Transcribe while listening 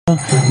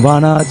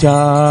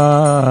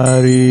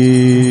Vanachari.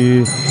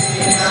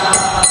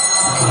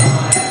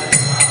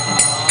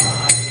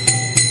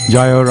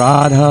 Jaya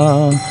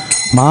Radha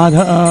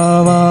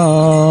Madhava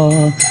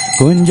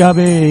Kunja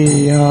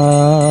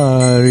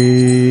Bihari.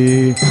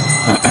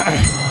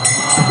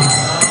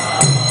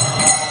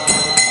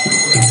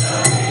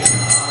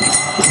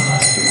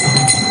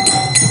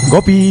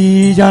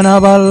 Gopi Jana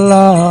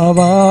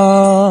Vallabha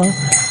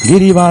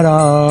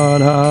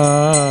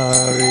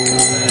Girivaradhari.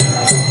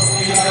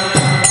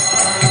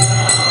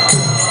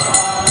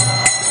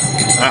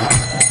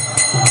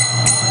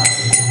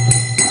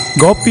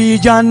 Gopi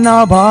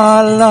Jana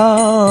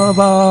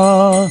Vallabha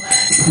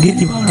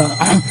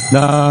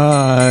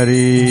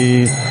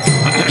Girivaradhari.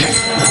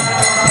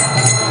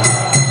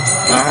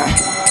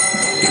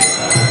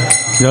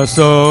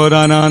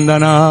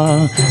 Yasodanandana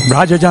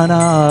Brajajana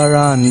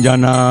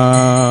Ranjana.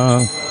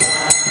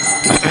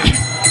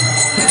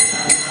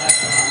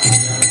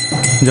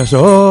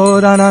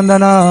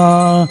 Yasodanandana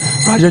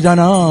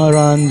Brajajana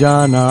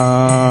Ranjana.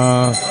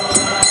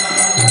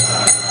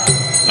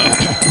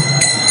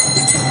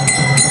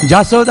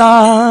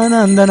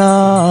 Yasodanandana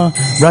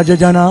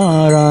Brajajana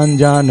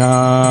Ranjana.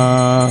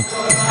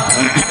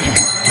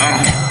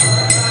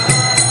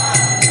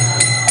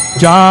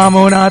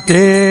 Jamuna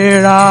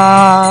Tera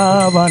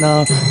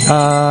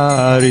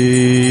Vanachari.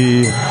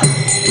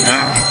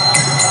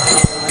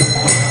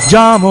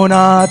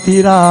 Jamuna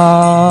Tera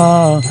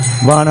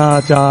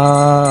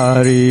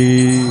Vanachari.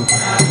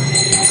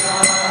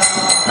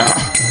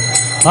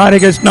 Hare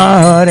Krishna,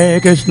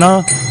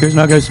 Krishna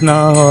Krishna,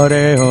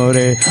 Hare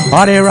Hare,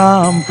 Hare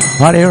Ram,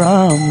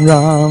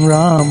 Ram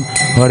Ram,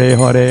 Hare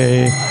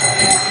Hare.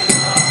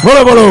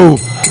 Bolo bolo.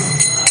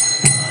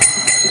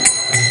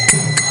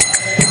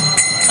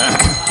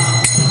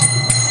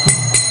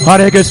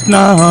 Hare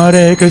Krishna,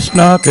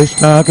 Krishna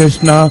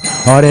Krishna,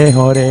 Hare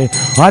Hare,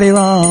 Hare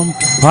Ram,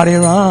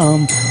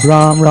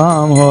 Ram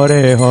Ram,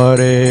 Hare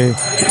Hare.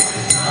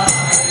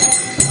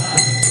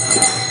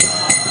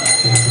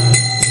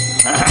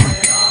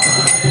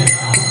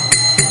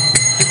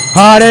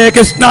 Hare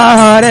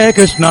Krishna,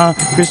 Krishna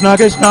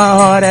Krishna,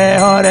 Hare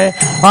Hare,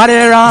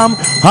 Hare Ram,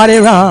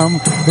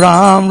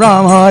 Ram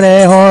Ram,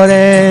 Hare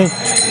Hare.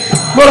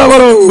 Bolo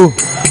bolo.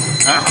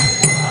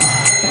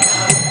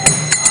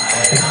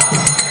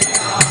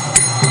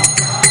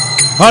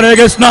 Hare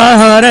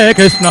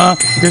Krishna,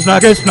 Krishna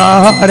Krishna,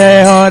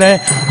 Hare Hare,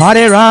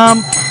 Hare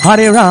Ram,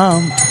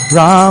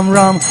 Ram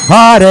Ram,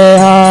 Hare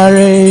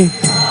Hare.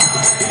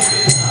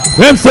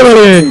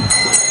 Everybody.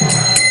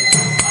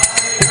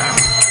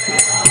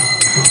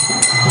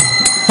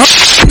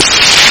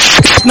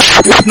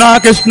 Krishna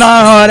Krishna,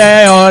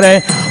 Hare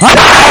Hare,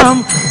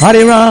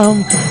 Hare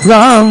Ram,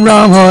 Ram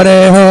Ram,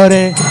 Hare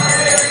Hare.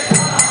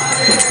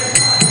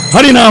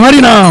 Hari Nam.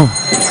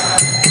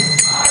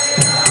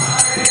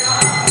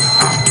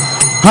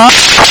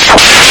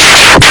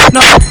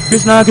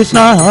 Krishna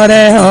Krishna,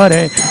 Hare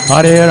Hare,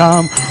 Hare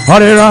Ram,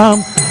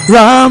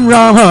 Ram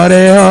Ram,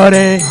 Hare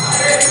Hare.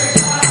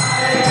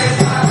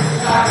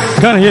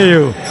 Can't hear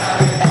you.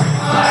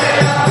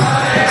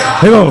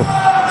 Here we go.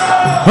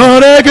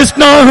 Hare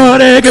Krishna,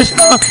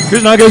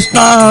 Krishna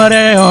Krishna,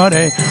 Hare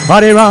Hare,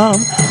 Hare Ram,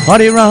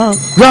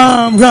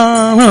 Ram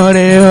Ram,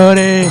 Hare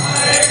Hare.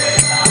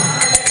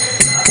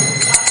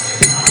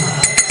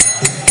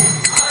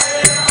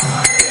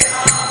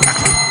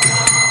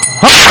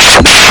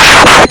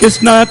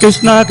 Krishna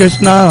Krishna,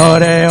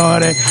 Hare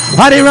Hare,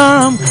 Hare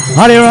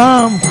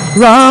Ram,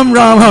 Ram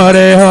Ram,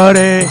 Hare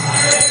Hare.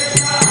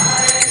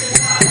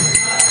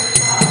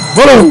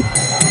 Bolo.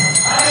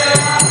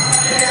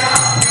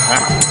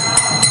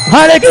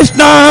 Hare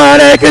Krishna,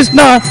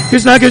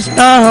 Krishna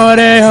Krishna,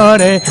 Hare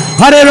Hare,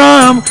 Hare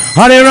Ram,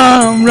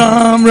 Ram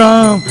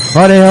Ram,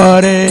 Hare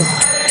Hare.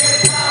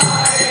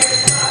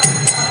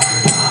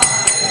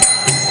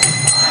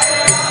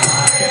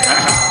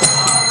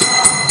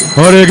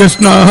 Hare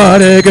Krishna,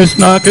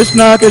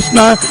 Krishna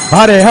Krishna,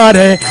 Hare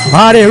Hare,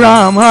 Hare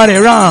Ram,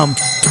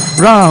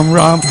 Ram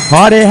Ram,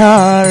 Hare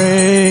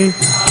Hare.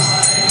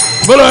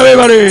 Bolo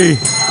everybody.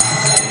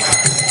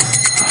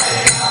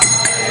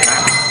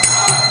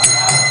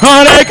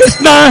 Hare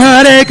Krishna,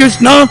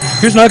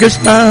 Krishna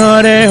Krishna,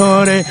 Hare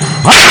Hare,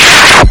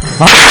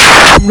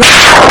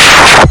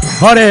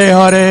 Hare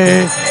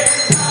Hare.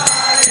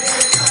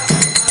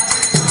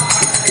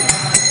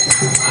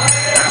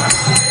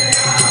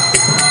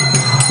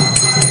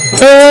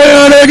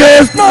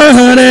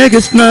 Hare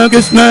Krishna,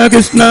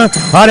 Krishna,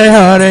 Hare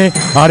Hare,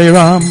 Hare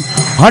Ram,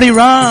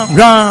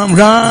 Ram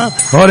Ram,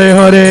 Hare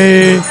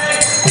Hare.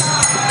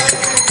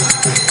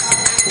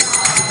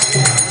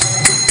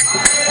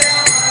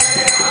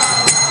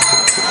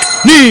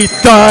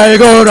 Nitai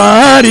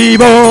Gaura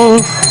Haribo,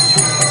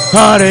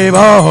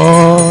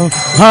 Haribo,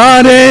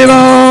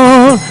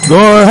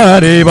 Gaur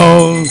Haribo.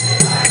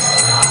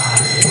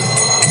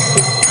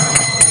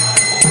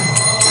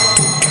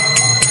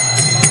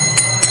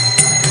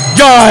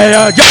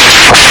 Jaya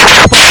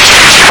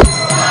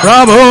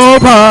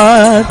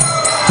Prabhupada,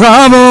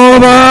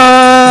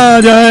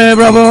 Jaya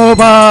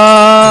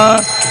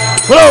Prabhupada.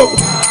 Whoa.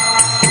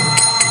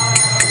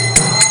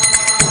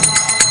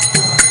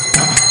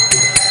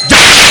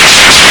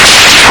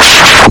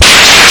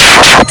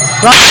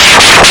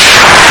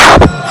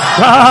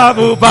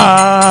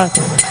 Prabhupada,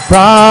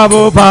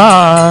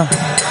 Prabhupada.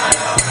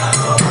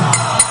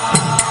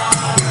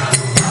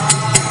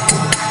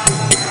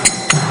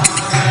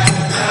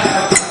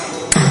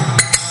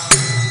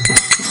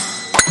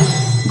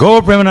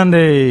 Go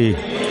Premanande.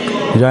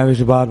 Jai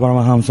Vishnupada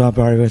Paramahamsa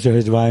Parivasya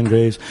His Divine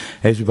Grace.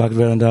 His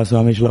Bhaktivedanta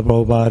Swami Srila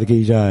Prabhupada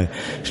Ki Jai.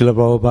 Srila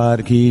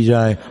Prabhupada Ki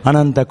Jai.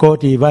 Ananta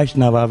Koti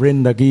Vaishnava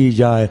Vrinda Ki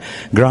Jai.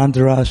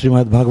 Grantara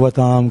Srimad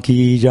Bhagavatam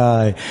Ki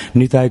Jai.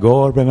 Nitai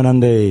Gaur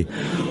Premanande.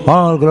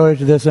 All glory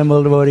to the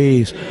assembled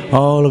devotees.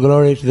 All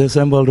glory to the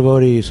assembled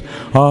devotees.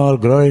 All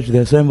glory to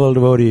the assembled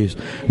devotees.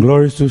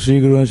 Glories to Sri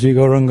Guru and Sri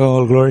Gauranga.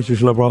 All glories to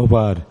Srila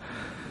Prabhupada.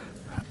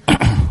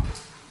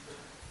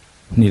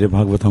 Nida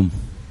Bhagavatam.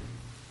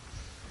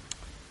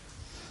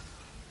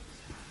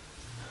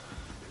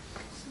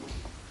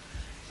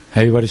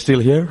 Everybody still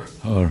here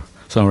or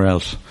somewhere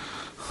else?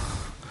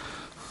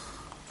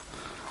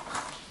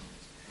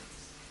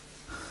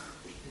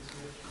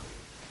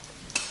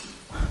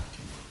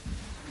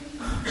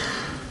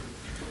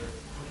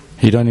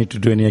 You don't need to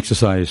do any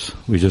exercise.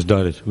 We just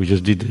did it. We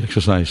just did the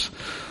exercise.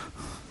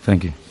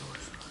 Thank you.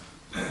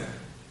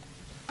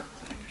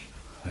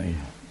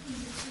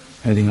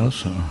 Anything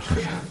else?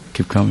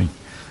 Keep coming.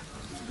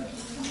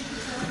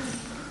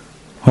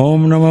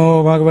 Om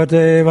Namo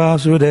Bhagavate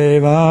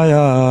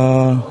Vasudevaya.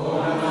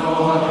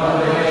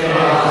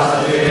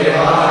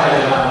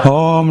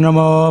 Om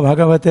Namo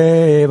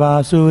Bhagavate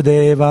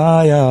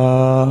Vasudevaya.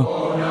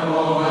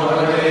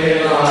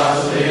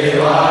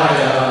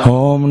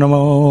 Om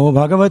Namo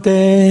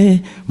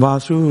Bhagavate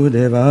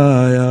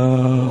Vasudevaya.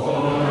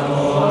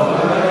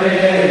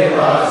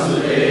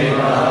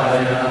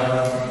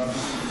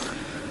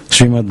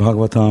 Srimad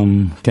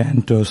Bhagavatam,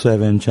 Canto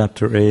 7,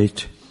 Chapter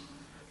 8.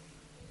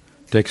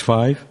 Text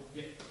 5.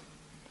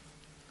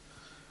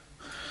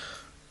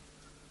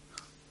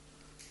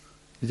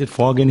 Is it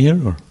fog in here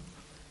or?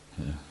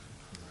 Yeah.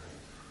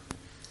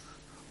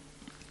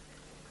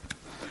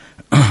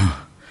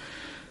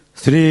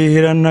 Sri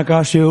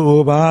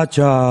Hiranyakashipu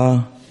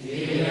Uvacha.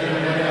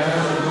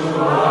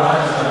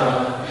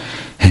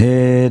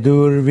 He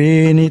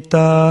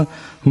Durvinita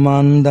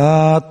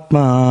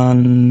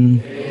Mandatman.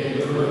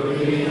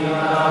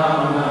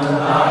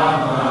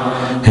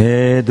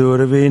 He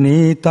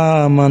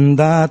Durvinita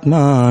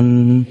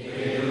Mandatman.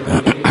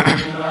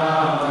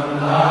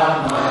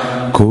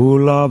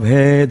 Kula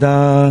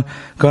Bheda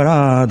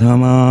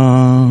Karadhama.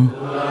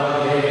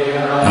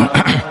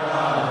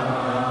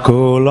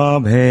 Kula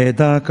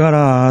Bheda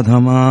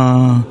Karadhama.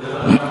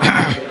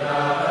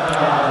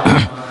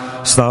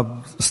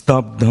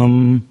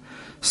 Stabdham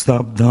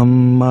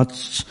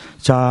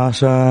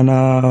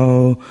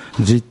Machchasanao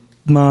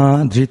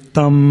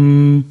Dhritam.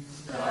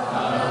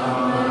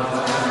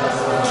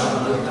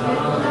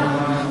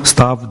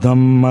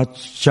 Stabdham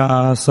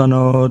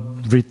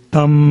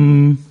Machchasanodvritam.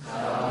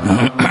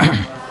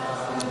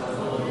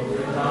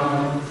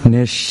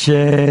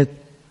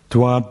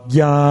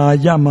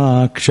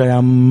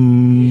 Nishetvadyayamakshyam.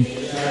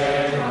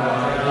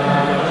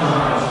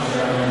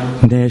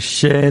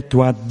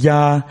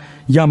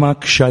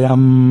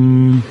 Nishetvadyayamakshyam.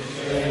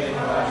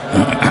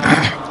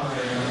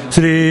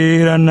 Sri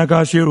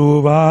Hiranyakashipu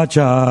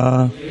Uvacha.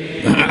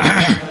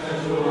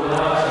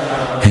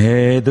 He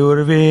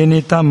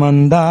Durvinita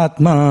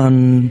Mandatman.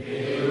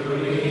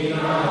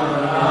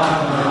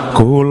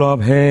 Kula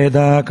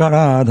Bheda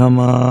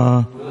Karadhama.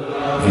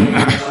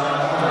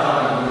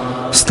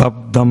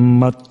 Stabdam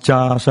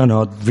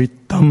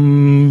Machchasanodvritam.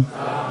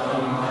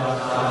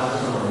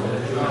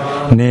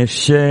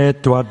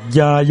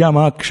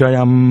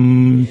 Nishetvadyayamakshyam.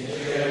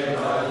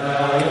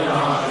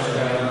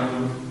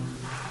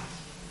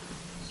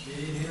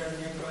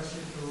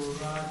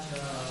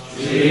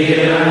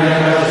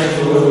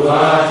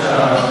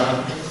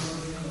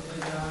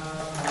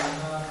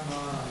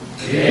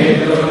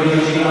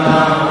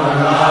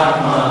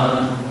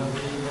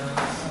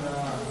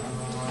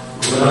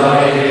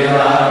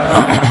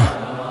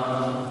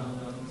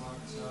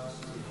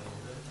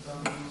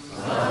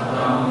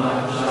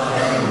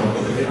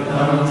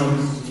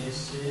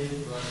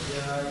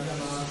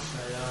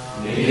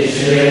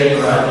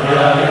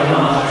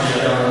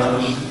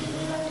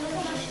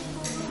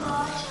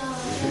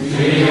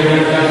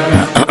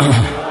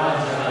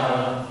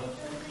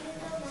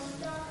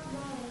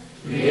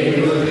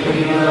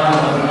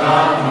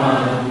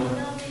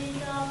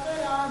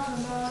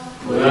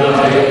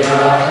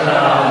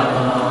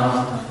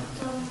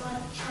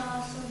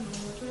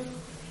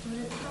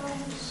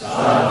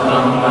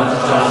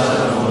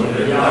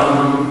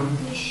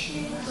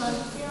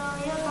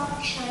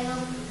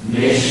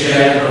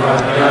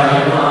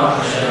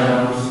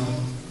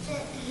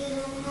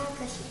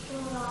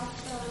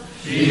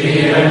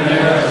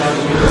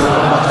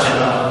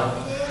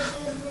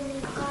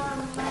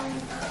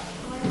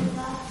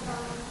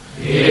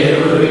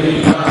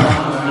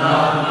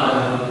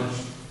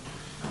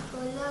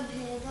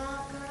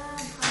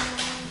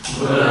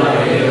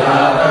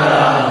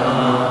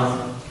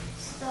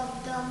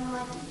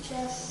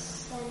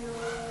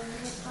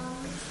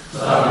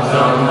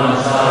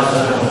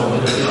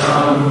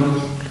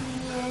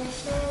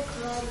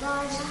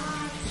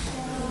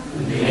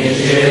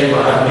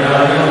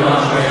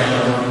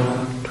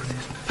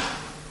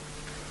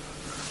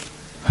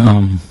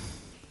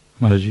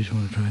 Mataji, you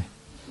want to try?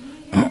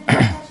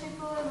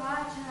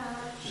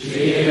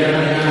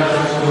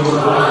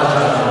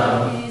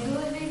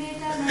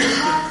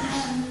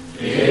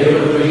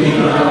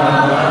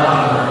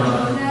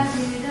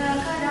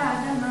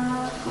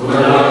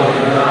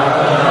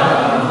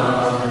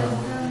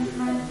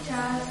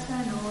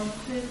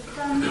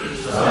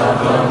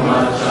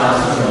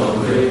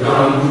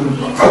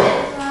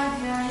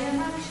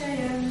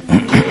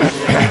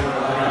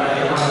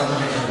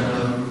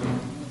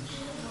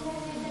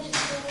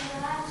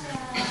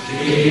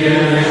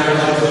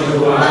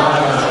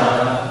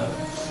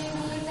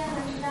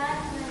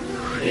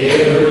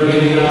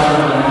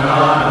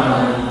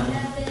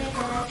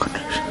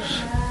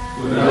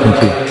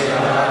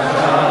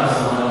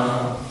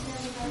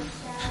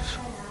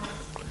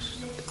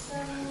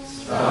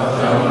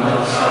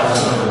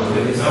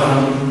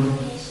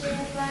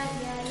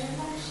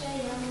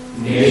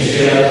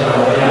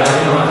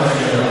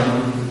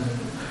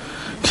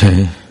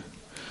 Okay.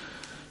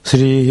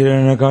 Sri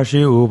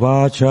Hiranyakashi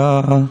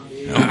Uvacha.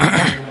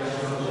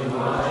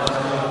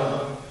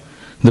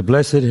 The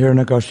blessed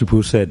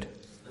Hiranyakashipu said,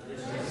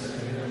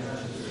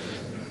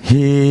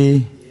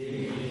 He,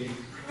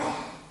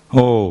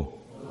 O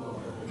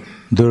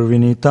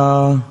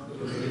Durvinita,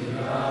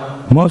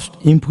 most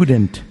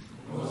impudent,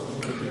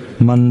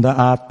 Manda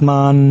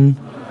Atman,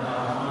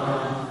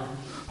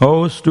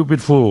 O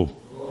stupid fool,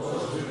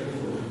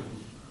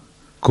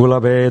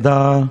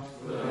 Kulabeda,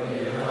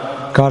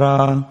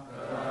 Kara,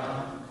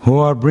 who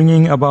are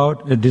bringing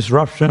about a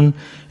disruption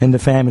in the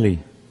family.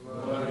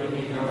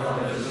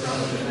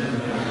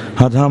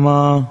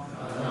 Adhama,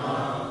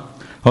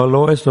 or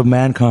lowest of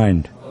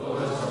mankind.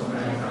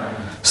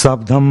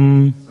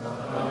 Sabdham,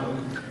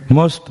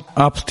 most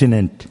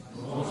obstinate.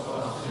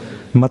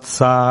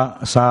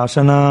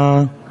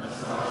 Matsasana,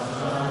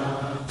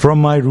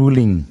 from my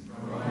ruling.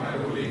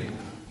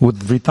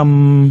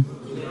 Udvritam,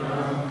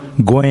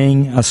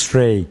 going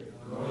astray.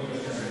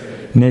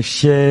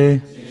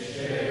 Neshye,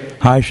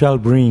 I shall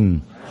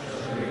bring.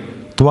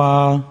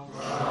 Twa,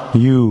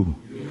 you.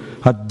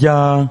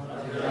 Adya,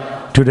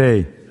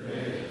 today.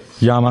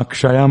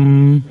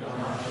 Yamakshayam,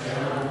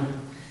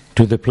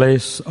 to the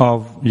place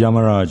of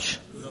Yamaraj,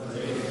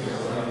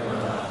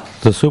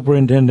 the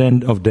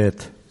superintendent of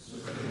death.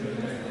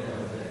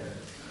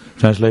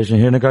 Translation: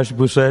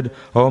 Hiranyakashipu said,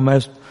 O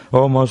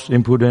most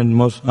impudent,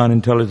 most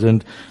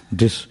unintelligent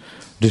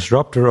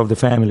disruptor of the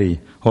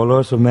family, O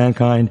lords of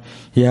mankind,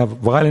 ye have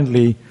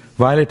violently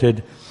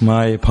violated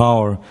my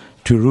power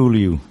to rule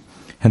you,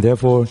 and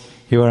therefore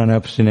you are an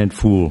obstinate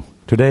fool.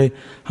 Today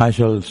I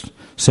shall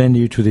send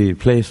you to the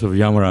place of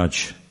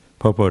Yamaraj.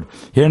 Purport: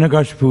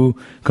 Hiranyakashipu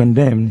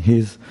condemned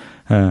his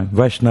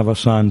Vaishnava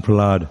son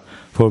Prahlad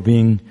for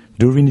being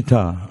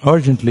Durvinita,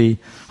 urgently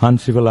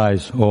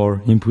uncivilized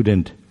or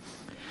impudent.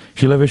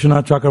 Srila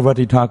Vishwanath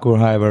Chakravarti Thakur,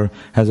 however,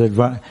 has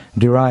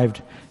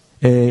derived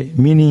a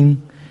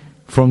meaning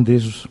from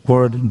this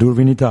word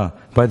Durvinita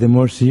by the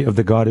mercy of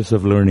the goddess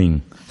of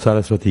learning,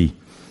 Saraswati.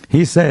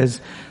 He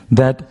says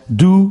that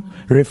Du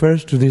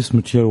refers to this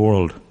material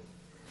world.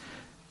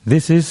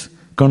 This is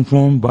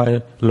confirmed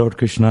by Lord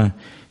Krishna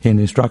in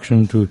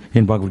instruction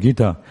in Bhagavad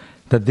Gita,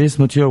 that this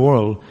material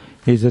world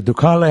is a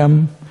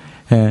dukhalayam,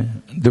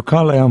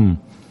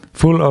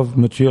 full of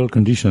material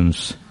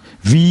conditions.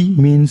 Vi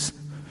means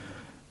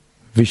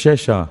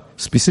Vishesha,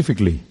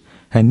 specifically,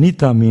 and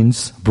Nita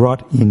means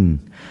brought in.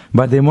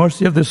 By the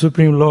mercy of the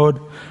Supreme Lord,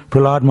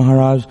 Prahlad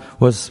Maharaj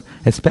was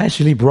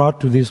especially brought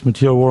to this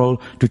material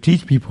world to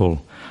teach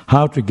people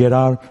how to get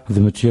out of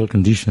the material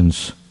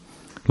conditions.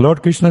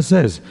 Lord Krishna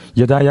says,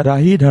 Yada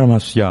yadahi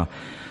dharmasya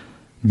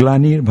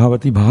glanir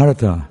bhavati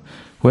bharata.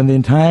 When the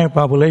entire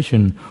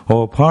population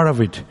or part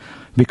of it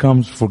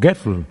becomes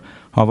forgetful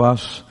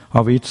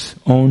of its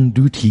own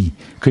duty,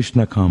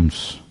 Krishna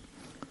comes.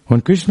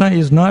 When Krishna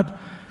is not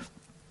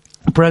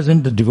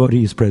present, the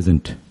devotee is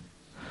present.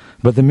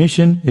 But the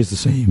mission is the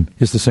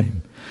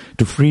same,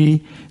 to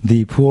free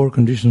the poor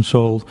conditioned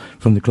soul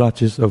from the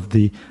clutches of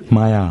the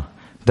Maya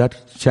that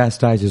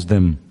chastises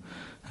them.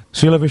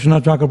 Srila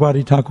Vishwanath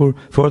Chakravarti Thakur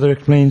further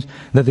explains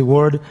that the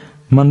word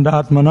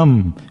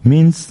mandatmanam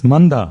means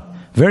manda,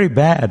 very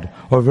bad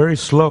or very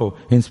slow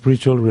in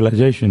spiritual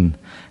realization,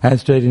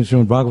 as stated in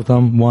Srimad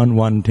Bhagavatam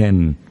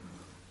 1.1.10.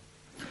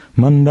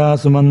 Manda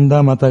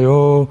sumanda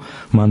matayo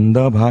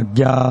manda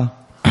bhagya.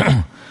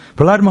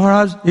 Prahlad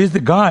Maharaj is the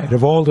guide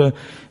of all the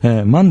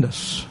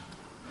mandas,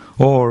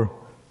 or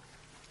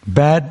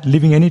bad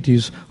living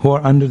entities who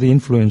are under the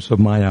influence of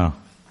Maya.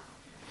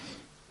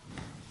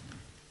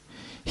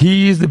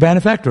 He is the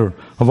benefactor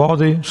of all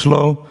the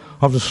slow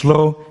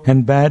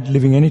and bad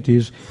living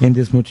entities in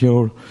this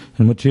material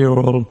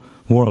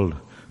world.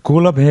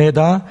 Kula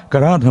bheda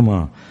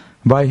karadhama.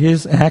 By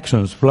his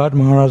actions, Prahlad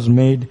Maharaj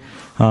made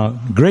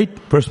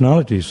great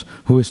personalities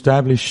who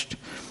established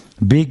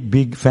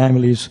big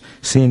families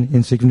seem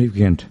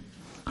insignificant.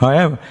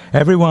 However,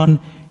 everyone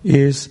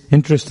is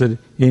interested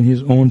in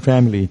his own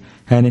family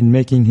and in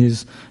making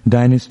his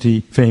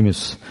dynasty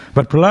famous.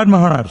 But Prahlad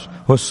Maharaj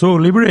was so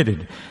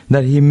liberated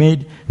that he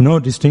made no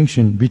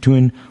distinction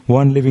between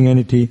one living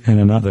entity and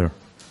another.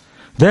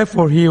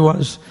 Therefore, he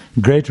was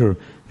greater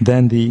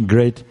than the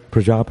great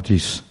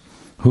Prajapatis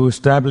who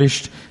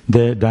established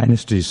their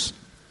dynasties.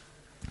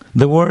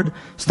 The word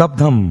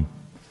stabdham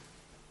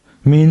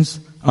means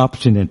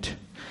obstinate.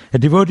 A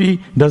devotee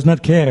does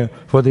not care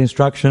for the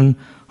instruction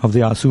of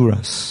the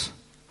asuras.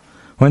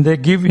 When they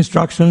give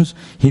instructions,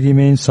 he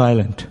remains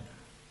silent.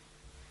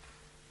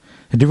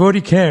 A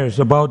devotee cares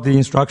about the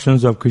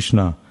instructions of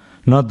Krishna,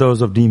 not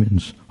those of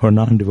demons or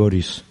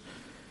non-devotees.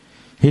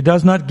 He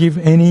does not give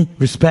any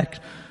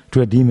respect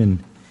to a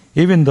demon,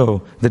 even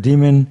though the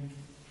demon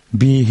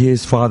be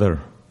his father.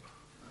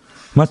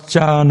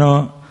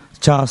 Machano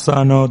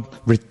chasano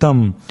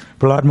vrittam.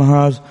 Prahlad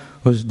Maharaj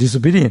was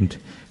disobedient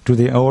to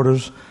the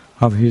orders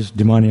of his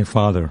demoniac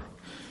father.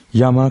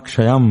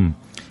 Yamakshayam.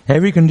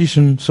 Every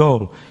conditioned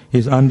soul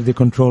is under the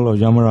control of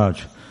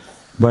Yamaraj.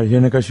 But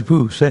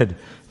Hiranyakashipu said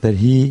that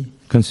he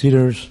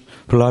considers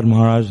Prahlad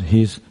Maharaj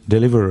his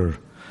deliverer.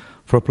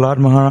 For Prahlad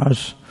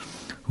Maharaj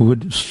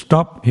would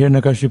stop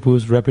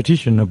Hiranyakashipu's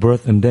repetition of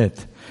birth and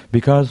death,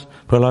 because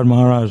Prahlad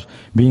Maharaj,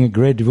 being a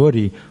great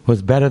devotee,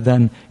 was better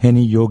than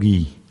any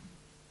yogi.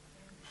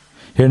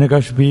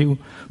 Hiranyakashipu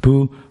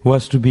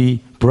was to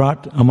be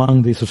brought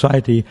among the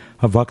society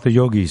of Bhakta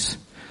yogis.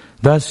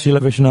 Thus, Srila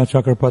Vishwanath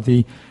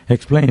Chakravarti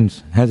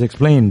has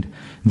explained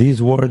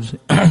these words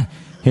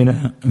in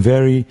a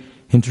very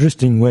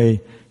interesting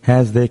way,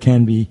 as they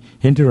can be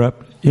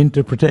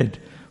interpreted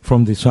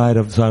from the side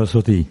of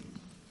Saraswati,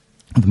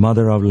 the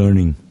mother of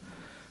learning.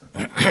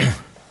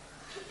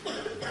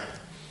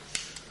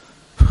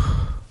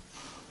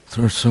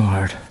 Throat's so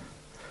hard.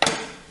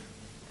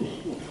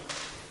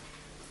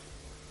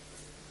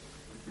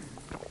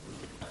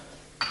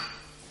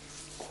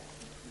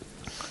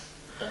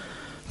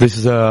 This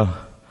is a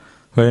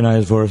very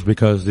nice verse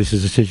because this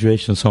is a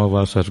situation some of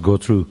us have to go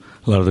through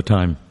a lot of the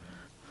time,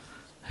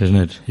 isn't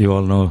it? You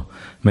all know,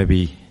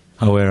 maybe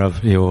aware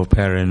of your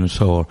parents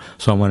or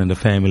someone in the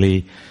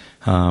family,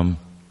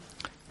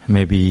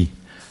 maybe,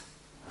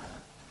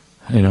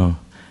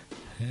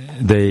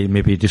 they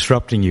may be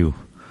disrupting you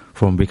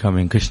from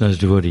becoming Krishna's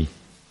devotee.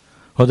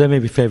 Or they may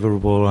be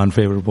favorable or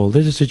unfavorable.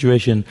 This is a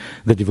situation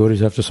that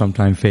devotees have to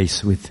sometimes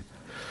face with.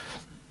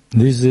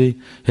 This is the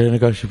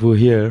Hiranyakashipu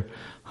here.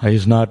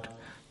 Is not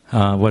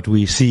what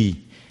we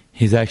see.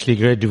 He's actually a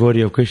great devotee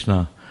of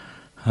Krishna,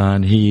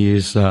 and he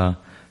is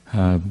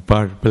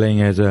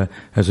playing as a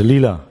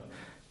leela.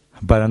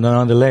 But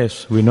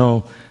nonetheless, we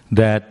know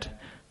that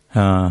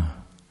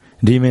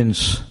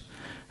demons,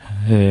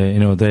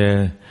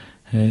 they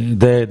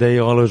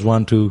always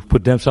want to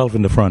put themselves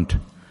in the front,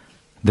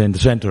 then the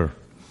center.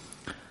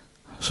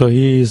 So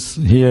he is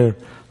here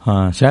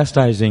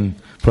chastising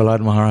Prahlad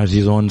Maharaj,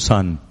 his own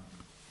son.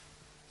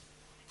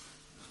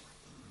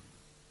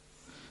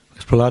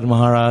 Prahlad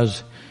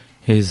Maharaj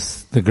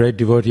is the great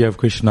devotee of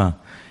Krishna.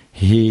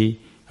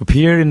 He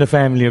appeared in the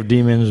family of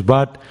demons,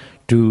 but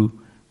to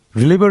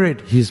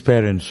liberate his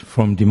parents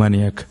from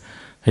demoniac,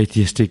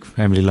 atheistic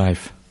family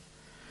life.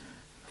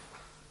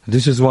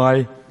 This is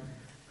why,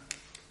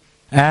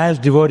 as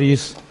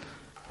devotees,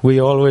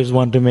 we always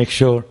want to make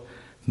sure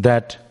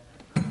that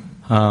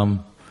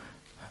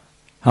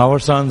our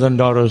sons and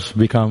daughters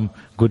become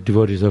good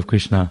devotees of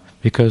Krishna,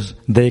 because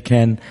they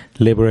can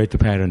liberate the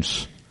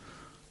parents.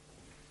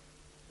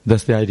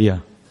 That's the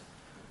idea.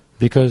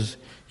 Because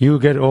you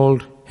get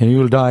old and you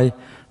will die,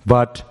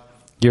 but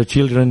your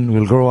children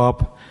will grow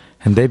up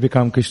and they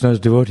become Krishna's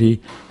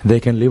devotee, they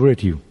can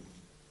liberate you.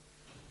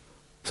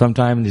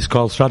 Sometimes it's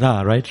called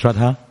Shraddha, right?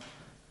 Shraddha?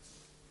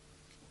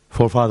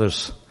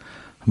 Forefathers.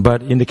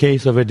 But in the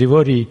case of a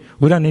devotee,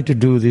 we don't need to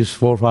do this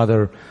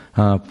forefather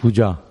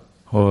puja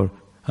or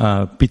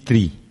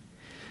pitri,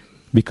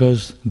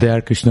 because they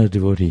are Krishna's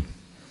devotee.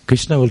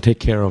 Krishna will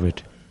take care of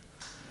it.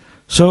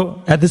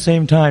 So, at the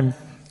same time,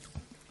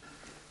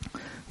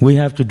 we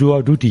have to do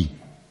our duty.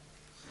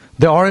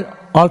 The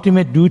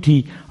ultimate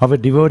duty of a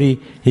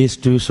devotee is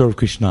to serve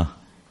Krishna.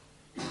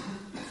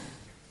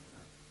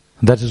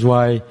 That is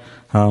why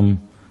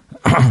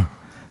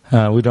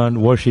we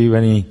don't worship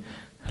any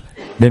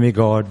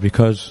demigod,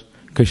 because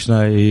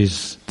Krishna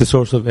is the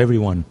source of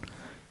everyone,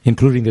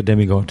 including the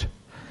demigod.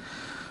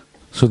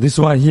 So this is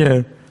why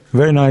here,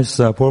 very nice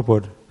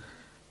purport.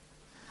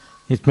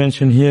 It's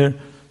mentioned here,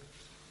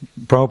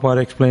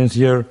 Prabhupada explains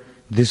here,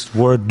 this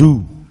word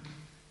do.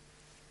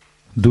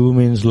 Do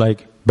means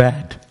like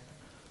bad.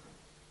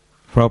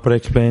 Prabhupada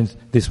explains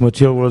this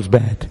material world is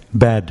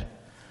bad.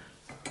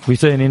 We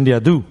say in India,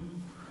 do.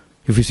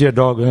 If you see a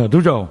dog,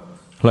 do jao,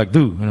 like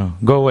do,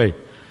 go away.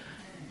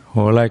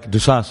 Or like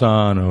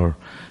dusasan, or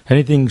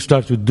anything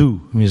starts with do,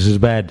 means it's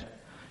bad.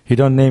 You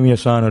don't name your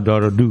son or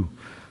daughter do,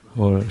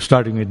 or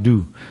starting with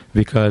do,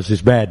 because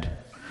it's bad.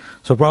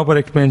 So Prabhupada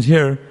explains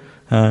here,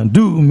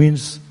 do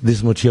means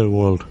this material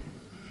world.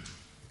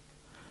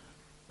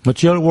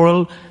 Material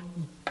world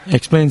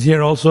explains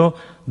here also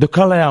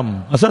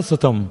Dukhalayam,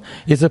 Asatsatam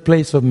is a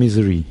place of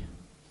misery.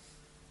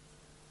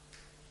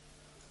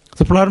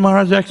 So Prahlad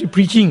Maharaj is actually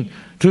preaching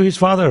to his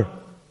father.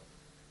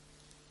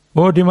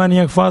 Oh,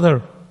 demoniac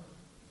father.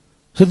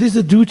 So this is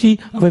the duty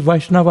of a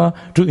Vaishnava,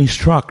 to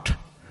instruct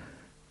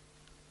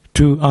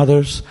to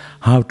others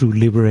how to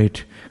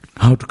liberate,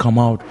 how to come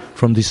out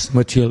from this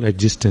material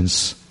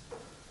existence.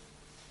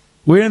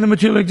 We're in the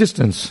material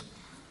existence.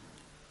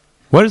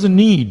 What is the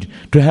need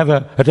to have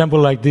a temple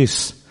like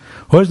this?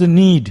 What is the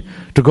need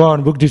to go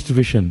on book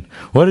distribution?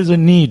 What is the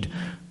need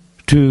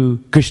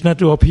to Krishna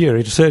to appear?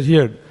 It says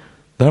here,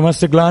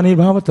 Dharmasya Glanir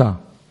Bhavata.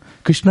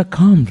 Krishna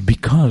comes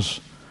because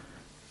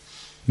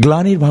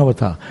Glanir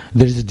Bhavata,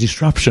 there is a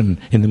disruption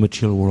in the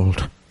material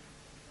world.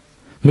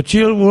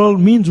 Material world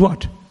means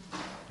what?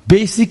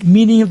 Basic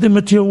meaning of the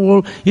material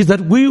world is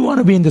that we want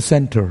to be in the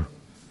center.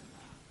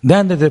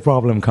 Then the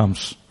problem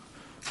comes.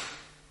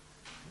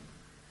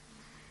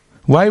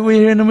 Why are we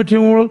here in the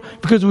material world?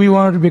 Because we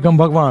want to become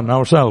Bhagavan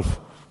ourselves.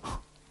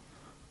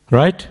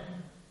 Right?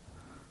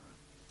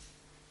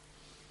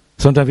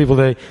 Sometimes people,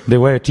 they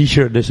wear a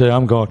t-shirt, they say,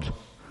 I'm God.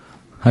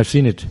 I've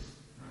seen it.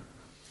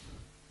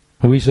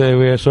 We say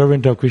we are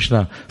servant of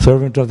Krishna,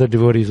 servant of the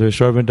devotees, we are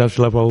servant of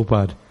Srila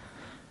Prabhupada.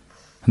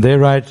 They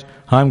write,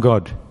 I'm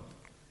God.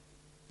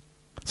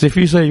 So if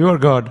you say you are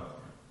God,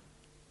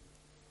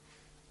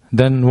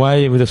 then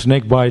why with a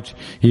snake bite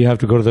you have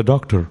to go to the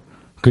doctor?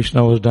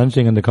 Krishna was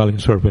dancing on the Kali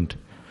serpent.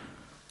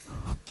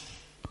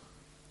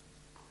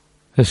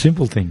 A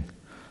simple thing.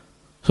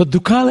 So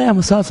Dukhalayam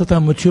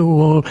Asatsatam, material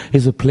world,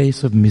 is a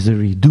place of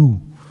misery.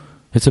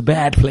 It's a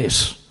bad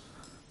place.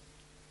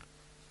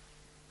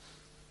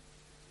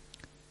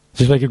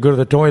 Just like you go to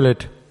the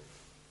toilet,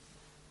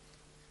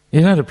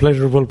 it's not a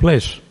pleasurable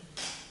place.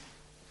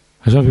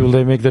 Some people,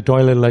 they make the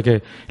toilet like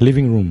a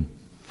living room.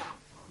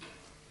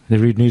 They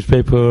read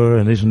newspaper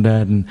and this and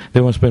that, and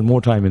they want to spend more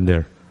time in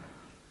there.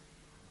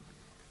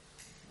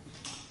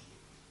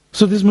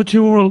 So this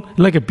material world,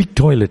 like a big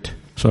toilet.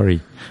 Sorry.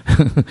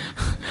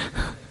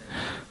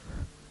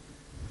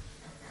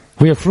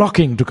 We are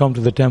flocking to come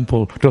to the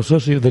temple, to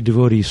associate with the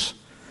devotees.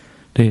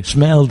 They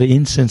smell the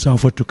incense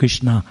offered to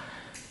Krishna.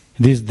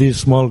 These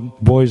small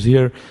boys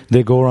here,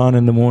 they go around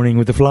in the morning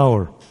with the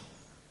flower.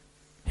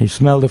 They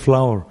smell the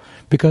flower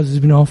because it's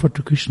been offered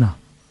to Krishna.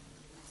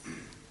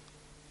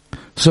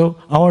 So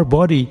our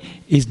body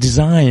is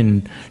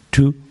designed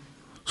to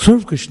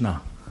serve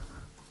Krishna.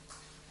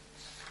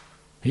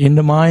 In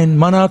the mind,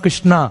 Mana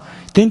Krishna,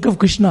 think of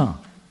Krishna.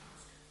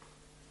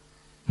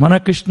 Mana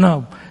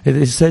Krishna,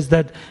 it says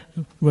that,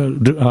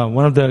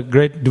 one of the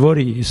great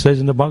devotees says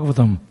in the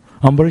Bhagavatam,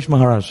 Ambarish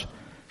Maharaj,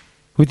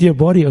 with your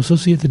body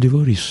associate the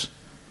devotees.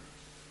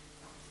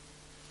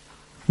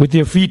 With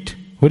your feet,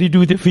 what do you do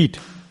with your feet?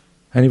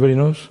 Anybody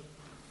knows?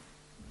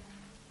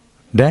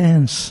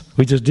 Dance,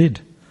 we just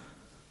did.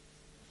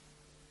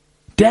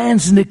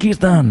 Dance in the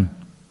kirtan.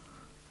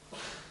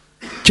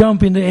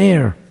 Jump in the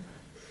air.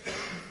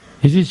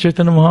 Is it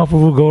Chaitanya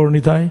Mahaprabhu, Gaur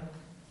Nitai?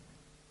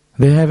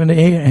 They have in the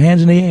air,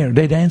 hands in the air,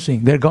 they're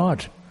dancing, they're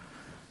God.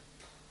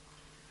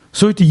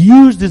 So to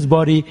use this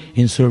body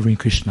in serving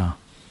Krishna.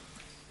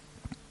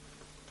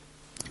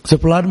 So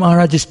Prahlad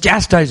Maharaj is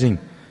chastising.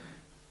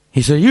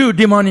 He said, you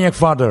demoniac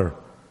father,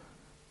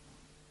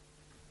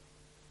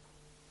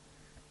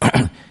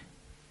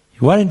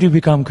 why didn't you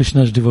become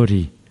Krishna's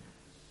devotee?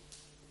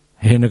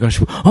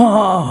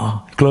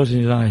 Hiranyakashipu,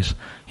 closing his eyes.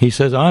 He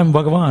says, I'm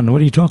Bhagavan,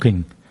 what are you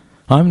talking?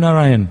 I'm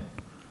Narayan.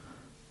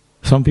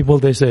 Some people,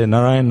 they say,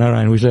 Narayan,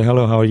 Narayan. We say,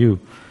 hello, how are you?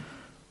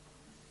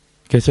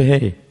 They say,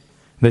 hey.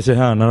 They say,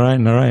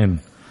 Narayan, Narayan.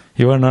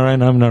 You are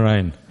Narayan, I'm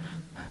Narayan.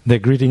 They're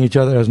greeting each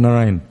other as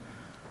Narayan.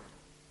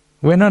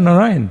 We're not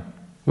Narayan.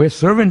 We're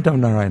servant of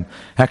Narayan.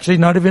 Actually,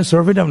 not even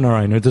servant of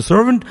Narayan. We're the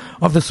servant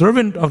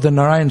of the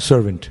Narayan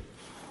servant.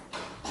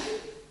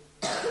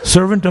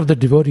 Servant of the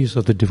devotees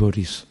of the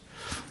devotees.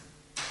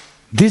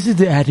 This is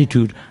the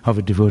attitude of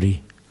a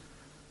devotee.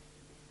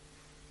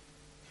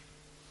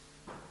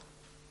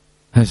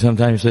 And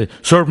sometimes you say,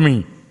 serve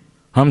me.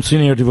 I'm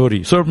senior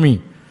devotee. Serve me.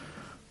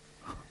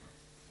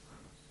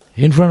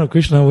 In front of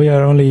Krishna, we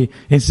are only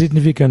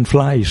insignificant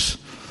flies.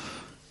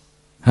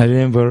 I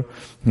remember,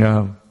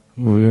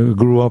 we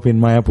grew up in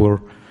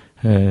Mayapur.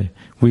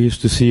 We used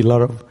to see a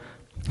lot of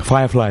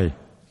firefly. You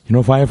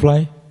know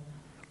firefly?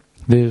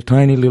 They're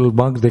tiny little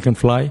bugs, they can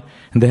fly,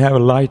 and they have a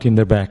light in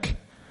their back.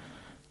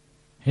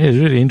 It's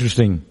really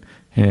interesting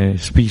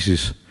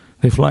species.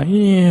 They fly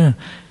in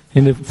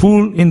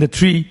the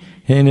tree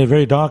in a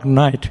very dark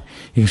night.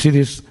 You can see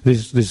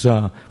this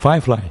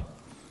firefly.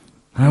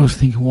 I was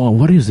thinking, wow,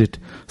 what is it?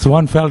 So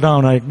one fell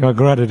down, I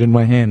grabbed it in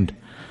my hand.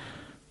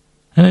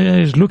 And I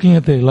was looking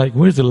at the light,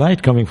 where's the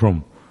light coming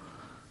from?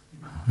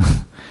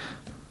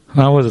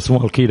 I was a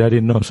small kid, I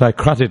didn't know, so I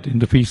cut it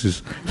into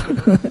pieces.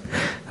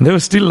 There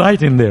was still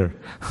light in there.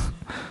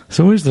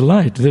 So where's the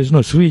light? There's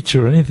no switch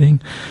or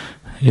anything,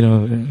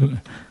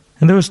 and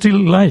there was still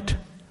light.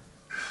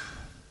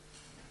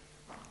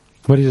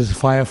 What is a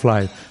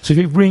firefly? So if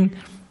you bring,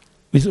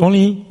 it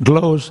only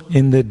glows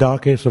in the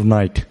darkest of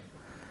night.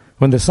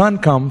 When the sun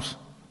comes,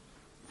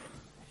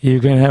 You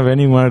can have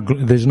any more,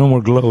 there's no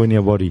more glow in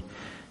your body.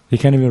 You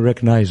can't even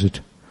recognize it.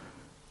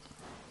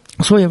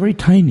 So you're very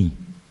tiny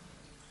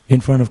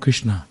in front of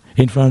Krishna,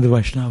 in front of the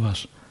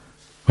Vaishnavas.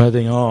 I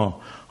think,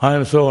 oh, I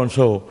am so and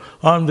so.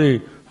 I'm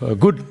the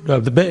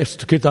the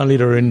best kirtan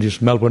leader in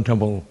this Melbourne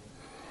temple.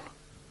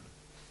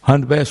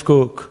 I'm the best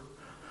cook.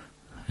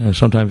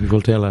 Sometimes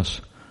people tell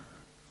us.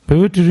 But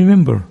we have to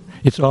remember,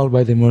 it's all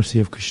by the mercy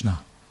of Krishna.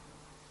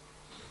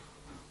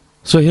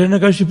 So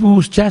Hiranyakashipu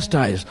was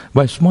chastised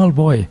by a small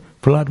boy.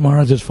 Prahlad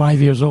Maharaj is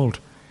 5 years old.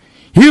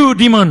 You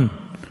demon!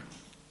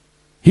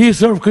 He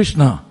served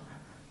Krishna.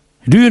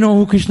 Do you know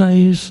who Krishna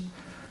is?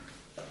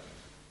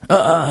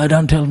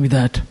 Don't tell me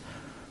that.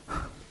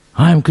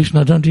 I am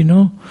Krishna, don't you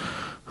know?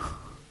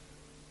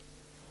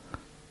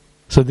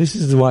 So this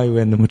is why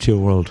we're in the mature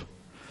world.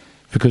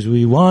 Because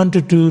we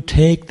wanted to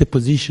take the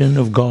position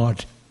of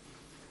God.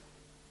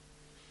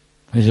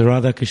 It's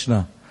Radha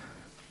Krishna.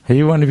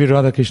 You want to be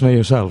Radha Krishna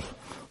yourself.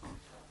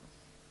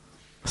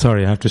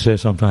 Sorry, I have to say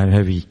sometimes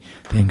heavy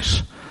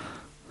things.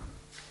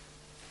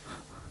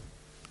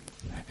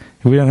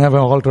 We don't have an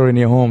altar in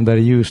your home that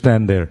you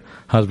stand there,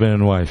 husband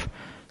and wife.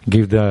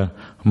 Give the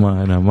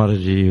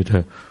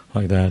Mataji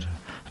like that,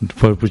 and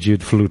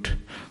perpetuate flute.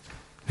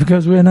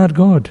 Because we are not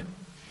God.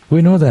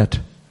 We know that.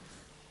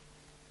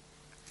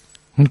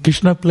 And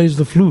Krishna plays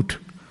the flute.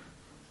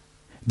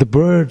 The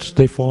birds,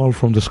 they fall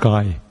from the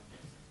sky.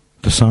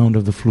 The sound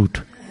of the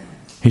flute.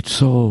 It's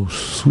so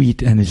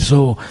sweet and it's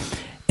so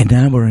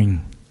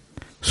enamoring,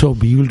 so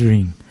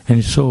bewildering, and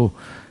it's so...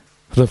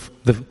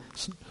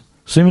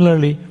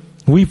 Similarly,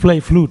 we play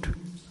flute.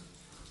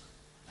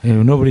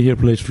 Nobody here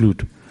plays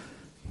flute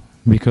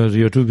because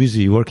you're too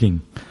busy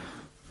working.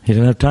 You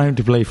don't have time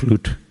to play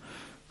flute.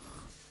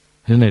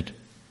 Isn't it?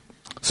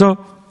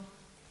 So,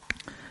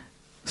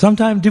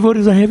 sometimes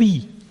devotees are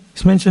heavy.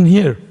 It's mentioned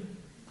here.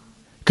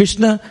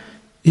 Krishna,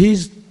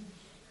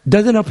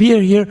 doesn't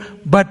appear here,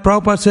 but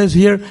Prabhupada says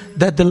here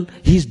that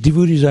his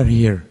devotees are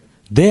here.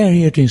 They are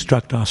here to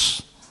instruct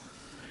us.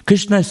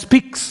 Krishna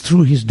speaks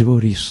through his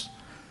devotees.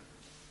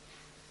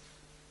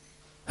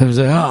 They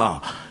say,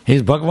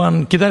 he's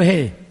Bhagavan, kidhar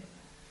hai?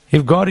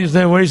 If God is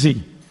there, where is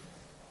he?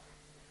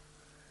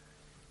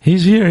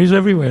 He's here, he's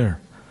everywhere.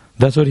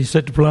 That's what he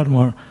said to Prahlad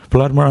Maharaj.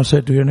 Prahlad Maharaj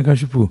said to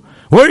Hiranyakashipu,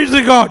 where is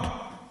the God?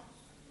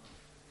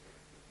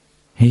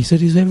 He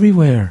said, he's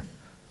everywhere.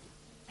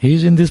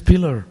 He's in this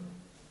pillar.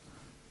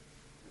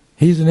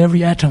 He's in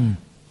every atom.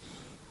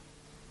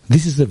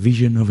 This is the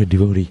vision of a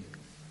devotee.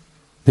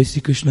 They see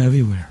Krishna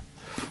everywhere.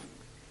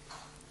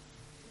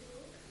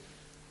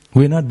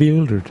 We're not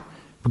bewildered.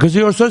 Because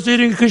you're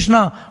associating with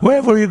Krishna.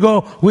 Wherever you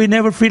go, we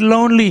never feel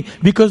lonely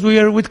because we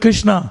are with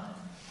Krishna.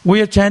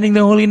 We are chanting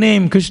the holy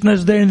name. Krishna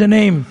is there in the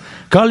name.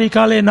 Kali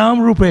Kale Nam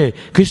Rupe.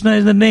 Krishna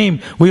is the name.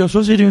 We are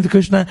associating with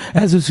Krishna.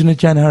 As you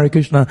chant Hare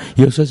Krishna,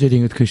 you're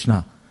associating with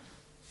Krishna.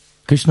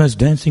 Krishna is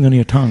dancing on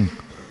your tongue.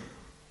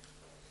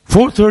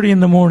 4:30 in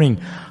the morning.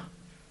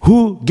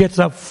 Who gets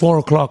up 4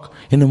 o'clock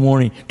in the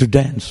morning to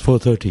dance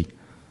 4:30?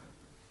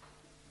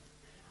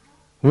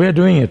 We are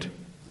doing it.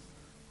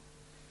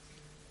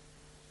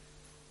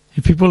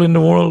 People in the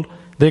world,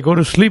 they go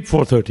to sleep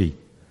 4:30.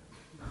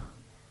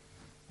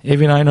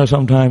 Even I know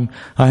sometimes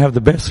I have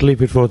the best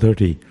sleep at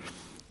 4:30.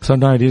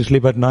 Sometimes I didn't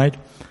sleep at night,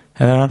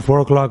 and around 4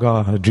 o'clock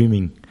I'm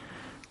dreaming.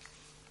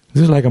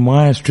 This is like a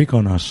Maya's trick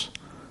on us.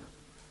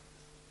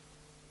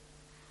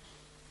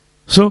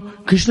 So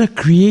Krishna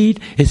create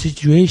a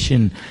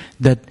situation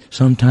that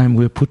sometimes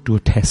we're put to a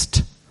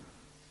test.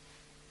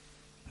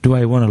 Do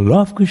I want to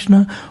love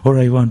Krishna or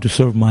I want to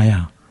serve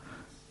Maya?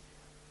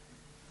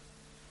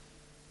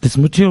 This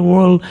material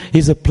world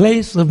is a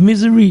place of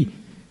misery.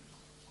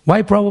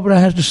 Why Prabhupada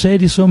has to say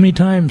this so many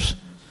times?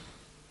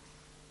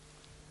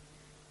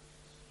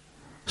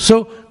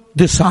 So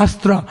the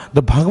Shastra,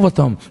 the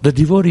Bhagavatam, the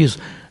devotees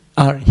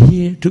are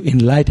here to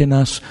enlighten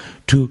us,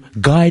 to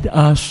guide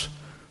us,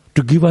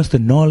 to give us the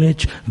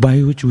knowledge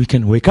by which we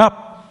can wake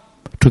up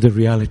to the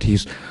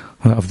realities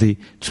of the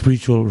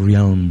spiritual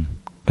realm.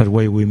 That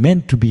way we're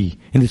meant to be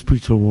in the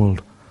spiritual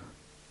world.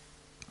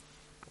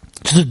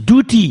 It's the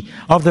duty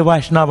of the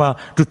Vaishnava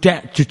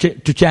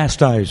to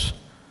chastise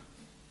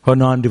a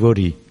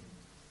non-devotee.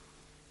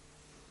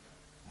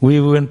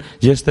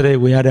 Yesterday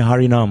we had a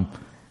Harinam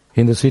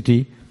in the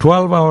city,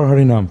 12-hour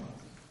Harinam.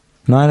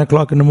 9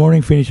 o'clock in the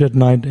morning, finish at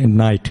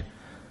night.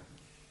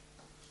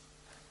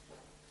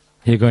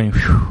 You're going,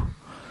 whew.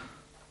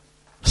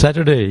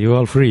 Saturday, you're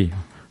all free.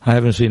 I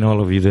haven't seen all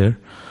of you there.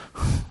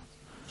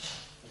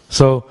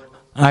 So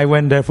I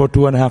went there for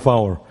 2.5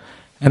 hours.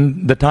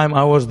 And the time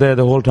I was there,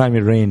 the whole time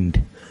it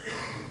rained.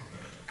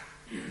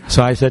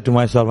 So I said to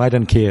myself, I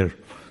don't care.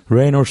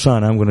 Rain or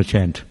sun, I'm going to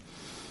chant.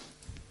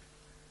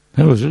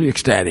 And I was really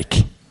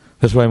ecstatic.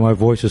 That's why my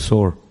voice is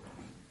sore.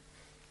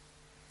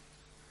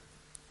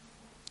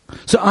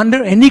 So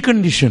under any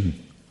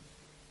condition,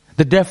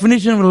 the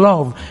definition of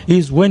love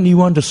is when you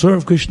want to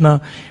serve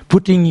Krishna,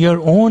 putting your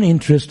own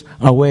interest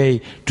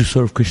away to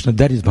serve Krishna.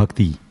 That is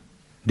bhakti,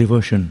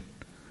 devotion.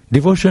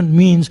 Devotion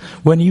means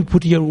when you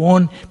put your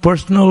own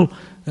personal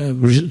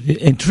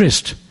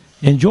interest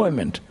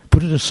enjoyment.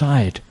 Put it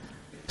aside.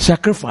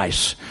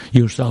 Sacrifice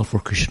yourself for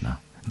Krishna.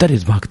 That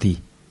is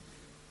bhakti.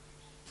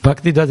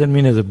 Bhakti doesn't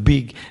mean as a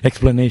big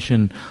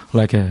explanation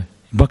like a...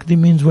 Bhakti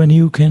means when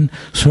you can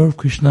serve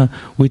Krishna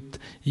with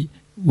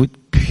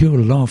pure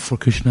love for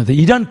Krishna.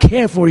 You don't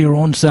care for your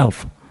own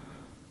self.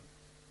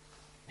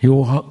 You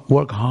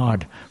work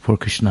hard for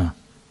Krishna.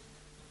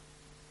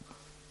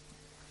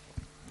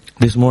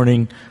 This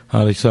morning,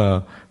 I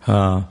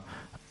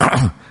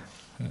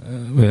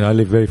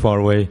live very far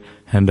away,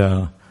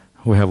 and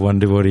we have one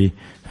devotee.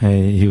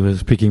 He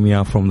was picking me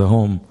up from the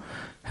home,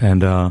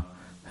 and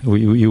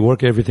we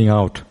work everything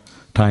out,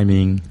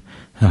 timing,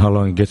 how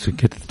long it gets to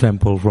get to the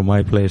temple from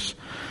my place.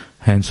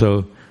 And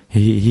so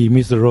he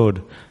missed the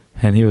road,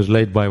 and he was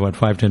late by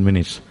 5-10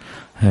 minutes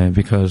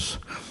because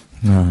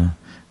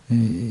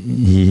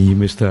he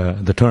missed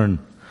the turn.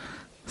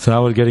 So I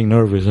was getting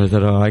nervous. I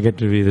said, I get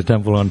to be at the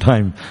temple on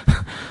time.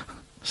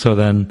 So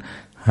then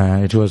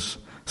I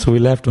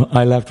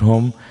left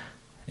home.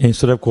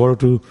 Instead of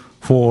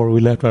 3:45, we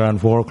left around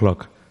 4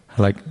 o'clock,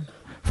 like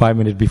 5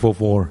 minutes before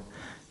 4.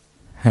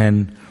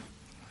 And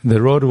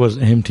the road was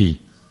empty.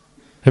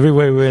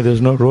 Everywhere where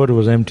there's no road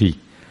was empty.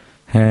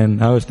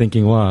 And I was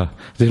thinking, wow,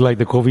 this is like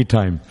the COVID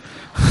time.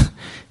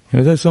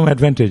 There's some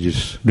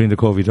advantages during the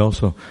COVID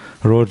also.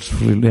 Roads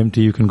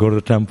empty, you can go to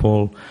the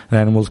temple, the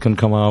animals can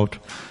come out,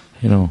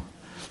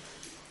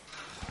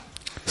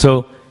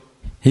 So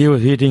he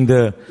was hitting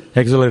the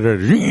accelerator.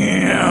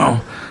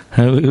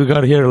 And we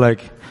got here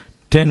like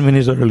 10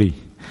 minutes early.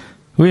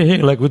 We were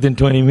here like within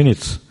 20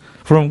 minutes.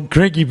 From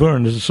Craigie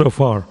Burn, this is so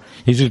far.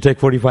 It used to take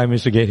 45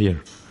 minutes to get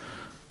here.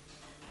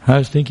 I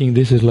was thinking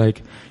this is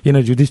like,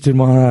 Yudhishthira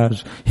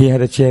Maharaj, he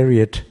had a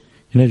chariot.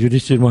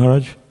 Yudhishthira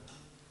Maharaj?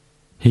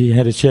 He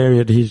had a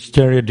chariot, his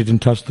chariot didn't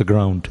touch the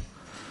ground.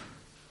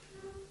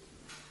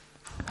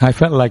 I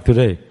felt like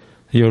today,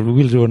 your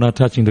wheels were not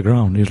touching the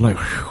ground. It's like,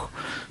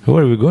 whew,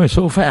 where are we going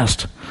so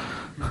fast?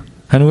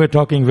 And we're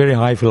talking very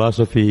high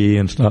philosophy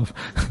and stuff.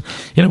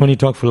 When you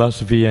talk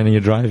philosophy and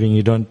you're driving,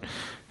 you don't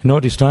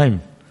notice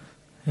time.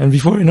 And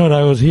before you know it,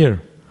 I was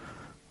here.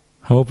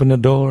 I opened the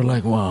door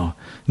like, wow.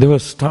 There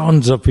was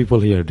tons of people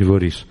here,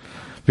 devotees.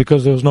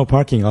 Because there was no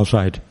parking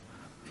outside.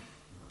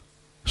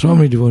 So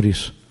many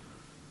devotees.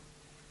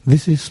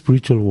 This is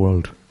spiritual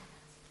world.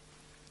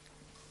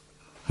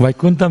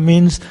 Vaikuntha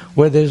means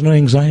where there is no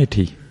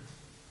anxiety.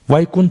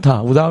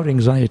 Vaikuntha, without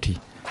anxiety.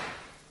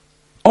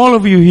 All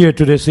of you here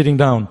today sitting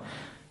down,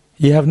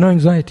 you have no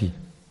anxiety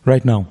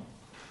right now.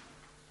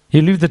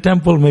 You leave the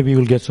temple, maybe you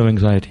will get some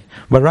anxiety.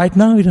 But right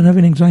now you don't have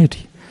any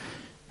anxiety.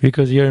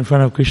 Because you're in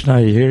front of Krishna,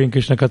 you're hearing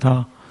Krishna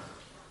Katha.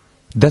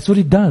 That's what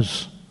it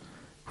does.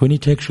 When you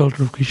take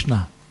shelter of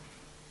Krishna,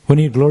 when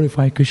you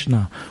glorify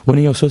Krishna, when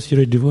you associate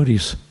with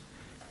devotees,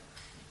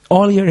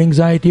 all your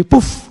anxiety,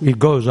 poof, it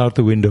goes out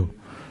the window.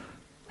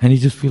 And you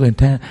just feel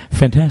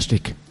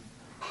fantastic.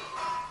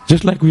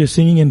 Just like we are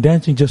singing and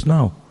dancing just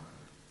now.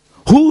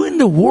 Who in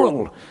the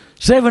world,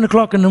 7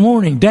 o'clock in the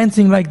morning,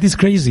 dancing like this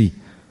crazy?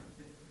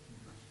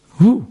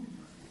 Who?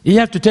 You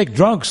have to take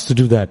drugs to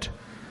do that.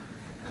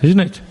 Isn't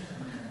it?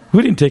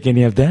 We didn't take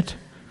any of that.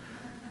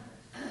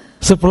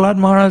 So Prahlad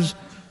Maharaj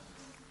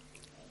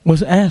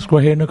was asked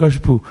by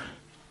Hiranyakashipu,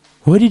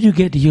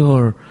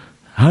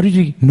 how did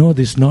you know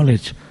this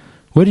knowledge?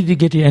 Where did you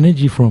get your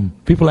energy from?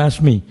 People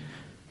ask me.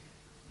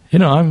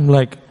 I'm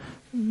like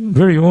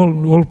very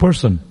old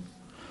person.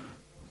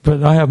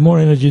 But I have more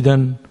energy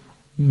than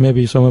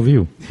maybe some of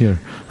you here.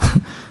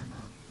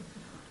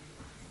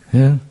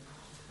 Yeah.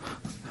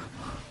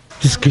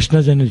 This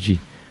Krishna's energy.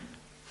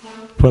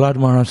 Prahlad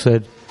Maharaj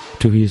said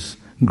to his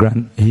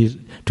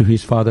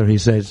father, he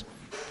says,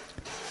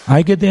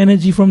 I get the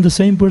energy from the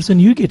same person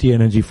you get your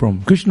energy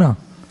from, Krishna.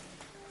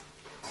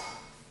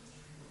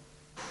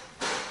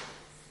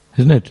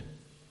 Isn't it?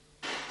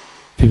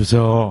 People say,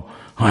 oh,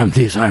 I'm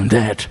this, I'm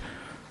that.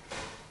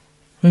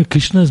 Well,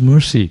 Krishna's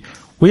mercy.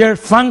 We are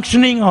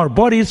functioning, our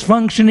body is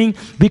functioning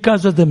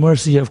because of the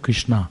mercy of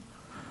Krishna.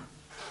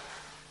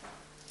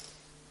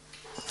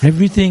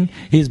 Everything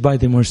is by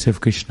the mercy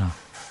of Krishna.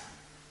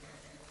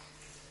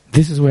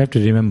 This is what we have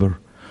to remember.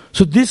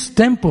 So this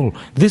temple,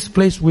 this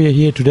place we are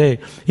here today,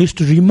 is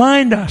to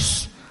remind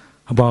us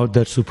about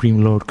that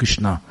Supreme Lord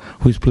Krishna,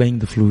 who is playing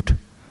the flute.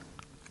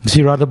 You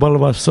see, Radha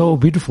Ballabha is so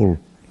beautiful.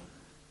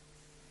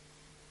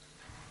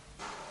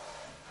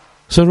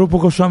 So Rupa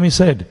Goswami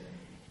said,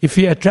 if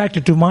you are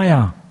attracted to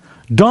Maya,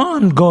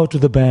 don't go to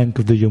the bank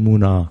of the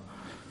Yamuna.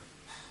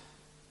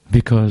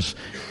 Because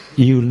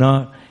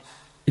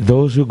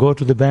those who go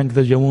to the bank of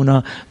the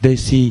Yamuna, they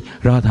see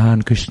Radha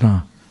and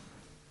Krishna.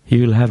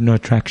 You will have no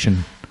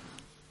attraction.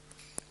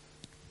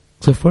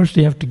 So first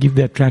you have to give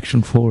the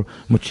attraction for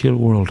material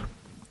world.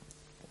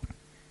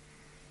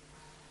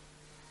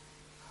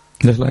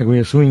 Just like we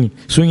are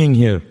swinging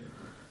here.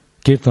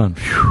 Kirtan,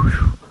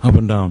 up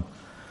and down.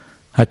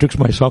 I took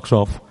my socks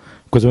off,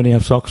 because when you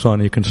have socks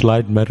on, you can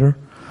slide better.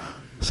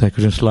 So I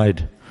couldn't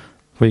slide.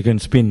 But you can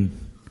spin.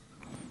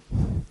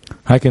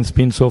 I can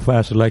spin so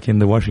fast like in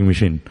the washing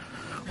machine.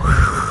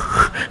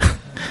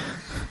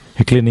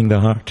 You're cleaning the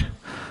heart.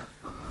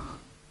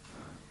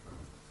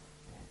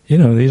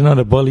 This is not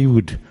a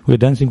Bollywood. We're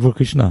dancing for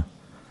Krishna.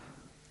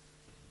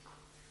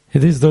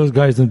 It is those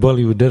guys in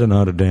Bollywood, they don't know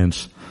how to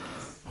dance.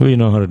 We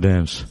know how to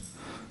dance.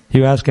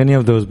 You ask any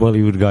of those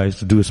Bollywood guys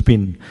to do a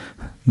spin,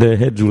 their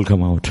heads will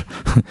come out.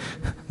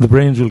 The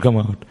brains will come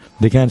out.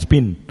 They can't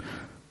spin.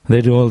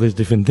 They do all these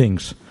different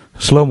things.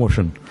 Slow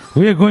motion.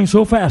 We are going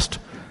so fast.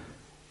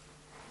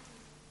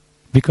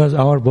 Because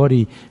our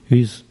body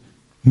is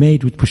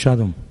made with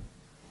prasadam,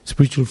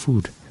 spiritual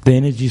food. The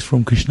energy is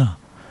from Krishna.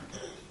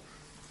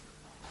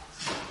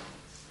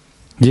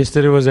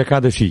 Yesterday was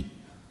Ekadashi.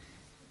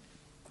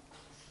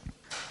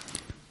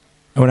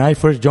 When I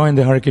first joined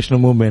the Hare Krishna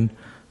movement,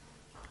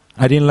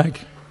 I didn't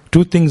like,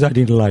 two things I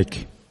didn't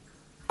like.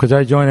 Because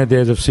I joined at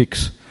the age of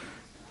 6.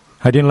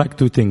 I didn't like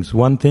two things.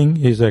 One thing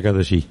is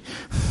Ekadashi.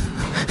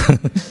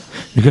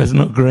 Because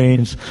no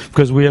grains.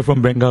 Because we are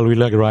from Bengal, we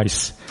like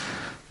rice.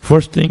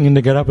 First thing in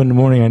the get up in the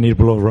morning, I need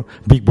a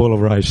big bowl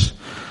of rice.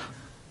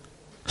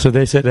 So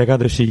they said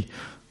Ekadashi.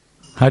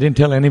 I didn't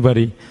tell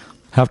anybody.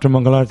 After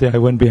Mangalarti, I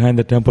went behind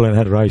the temple and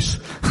had rice.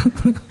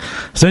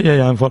 So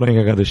yeah, I'm following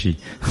Ekadashi.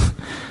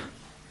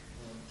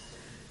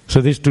 So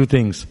these two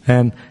things.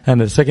 And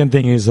the second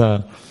thing is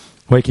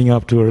waking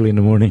up too early in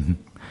the morning.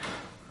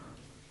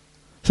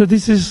 So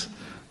this is,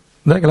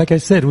 like I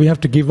said, we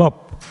have to give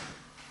up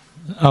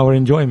our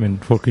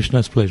enjoyment for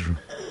Krishna's pleasure.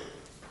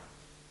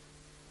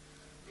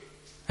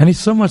 And it's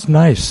so much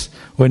nice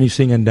when you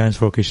sing and dance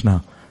for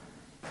Krishna.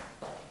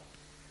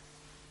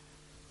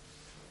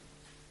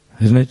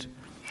 Isn't it?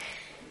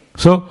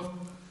 So,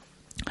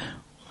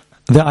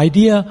 the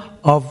idea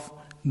of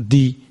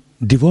the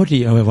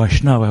devotee, of a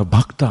Vaishnava, a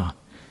Bhakta,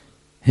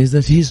 is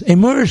that he's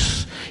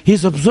immersed,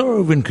 he's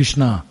absorbed in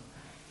Krishna.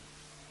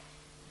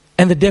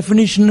 And the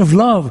definition of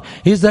love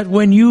is that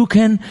when you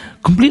can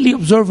completely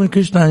absorb in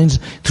Krishna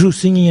through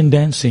singing and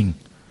dancing,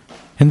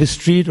 in the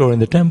street or in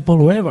the temple,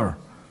 wherever.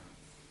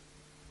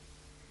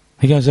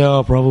 You can say,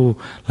 oh Prabhu,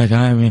 like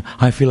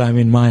I feel I'm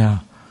in Maya.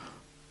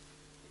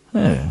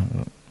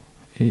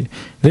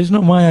 There's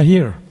no Maya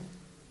here.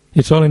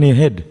 It's all in your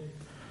head.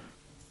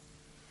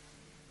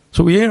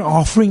 So we are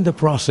offering the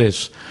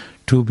process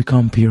to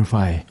become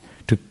purified,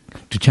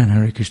 to chant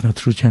Hare Krishna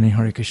through chanting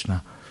Hare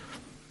Krishna.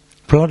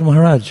 Prahlad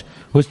Maharaj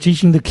was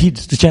teaching the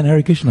kids to chant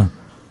Hare Krishna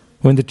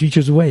when the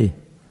teacher's away.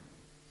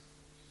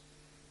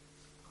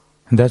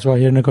 And that's why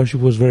Hiranyakashipu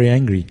was very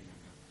angry.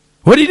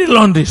 Where did you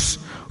learn this?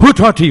 Who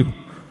taught you?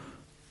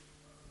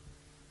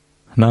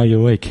 Now you're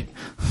awake.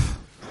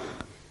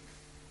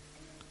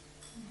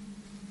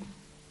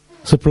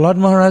 So Prahlad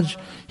Maharaj,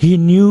 he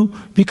knew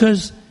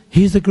because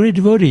he's a great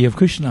devotee of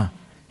Krishna.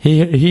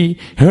 He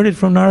heard it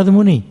from Narada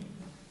Muni.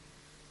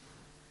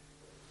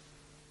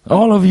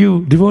 All of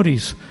you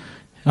devotees,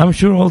 I'm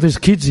sure all these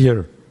kids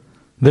here,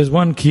 there's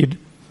one kid,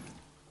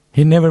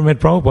 he never met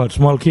Prabhupada,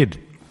 small kid.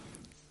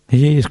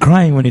 He is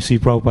crying when he sees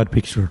Prabhupada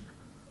picture.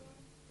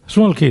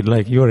 Small kid,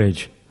 like your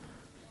age.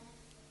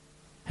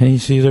 And he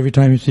sees every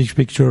time he sees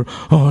picture,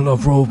 oh I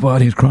love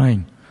Prabhupada, he's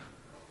crying.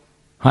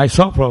 I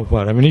saw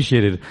Prabhupada, I'm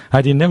initiated.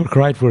 I never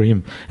cried for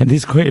him. And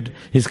this kid,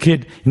 he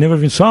never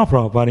even saw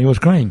Prabhupada, he was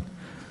crying.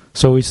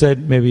 So we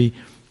said maybe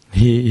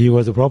he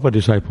was a Prabhupada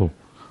disciple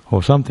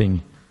or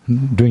something.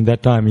 During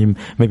that time he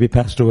maybe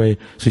passed away,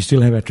 so he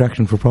still have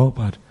attraction for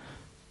Prabhupada.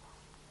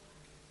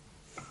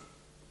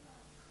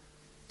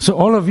 So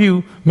all of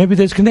you, maybe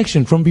there's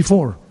connection from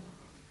before.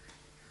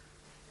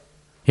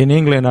 In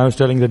England, I was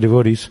telling the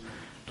devotees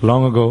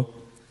long ago,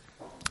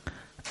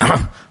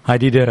 I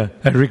did a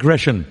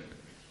regression.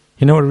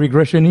 You know what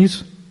regression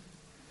is?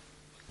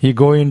 You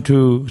go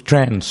into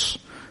trance.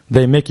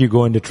 They make you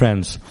go into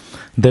trance.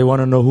 They want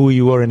to know who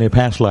you were in a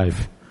past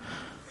life.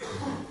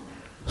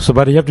 So,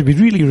 but you have to be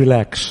really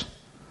relaxed.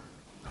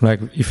 Like,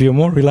 if you're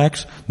more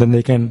relaxed, then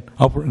they can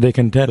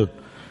tell.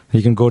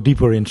 You can go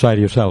deeper inside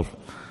yourself.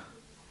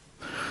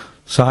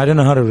 So I don't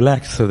know how to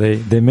relax, so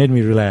they made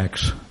me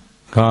relax.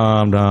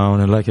 Calm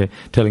down, and like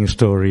telling a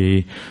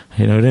story.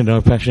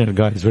 A passionate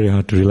guy, it's very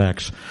hard to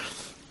relax.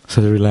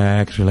 So they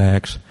relax.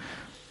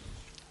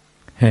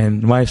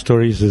 And my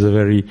stories is a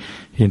very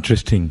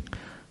interesting.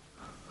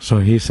 So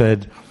he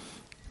said,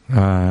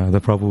 the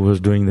Prabhu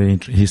was doing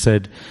he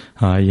said,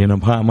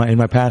 in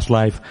my past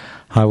life,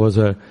 I was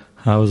a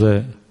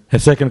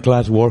second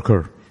class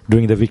worker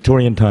during the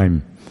Victorian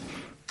time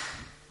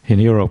in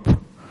Europe.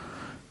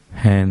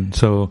 And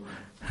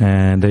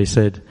they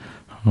said,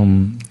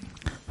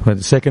 for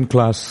the second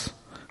class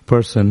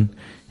person,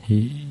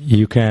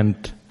 you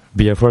can't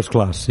be a first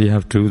class.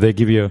 They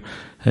give you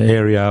an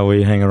area where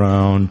you hang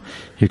around.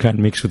 You can't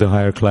mix with the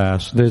higher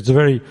class. There's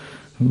very,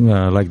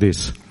 like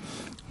this,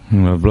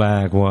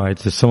 black, white,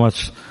 there's so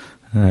much,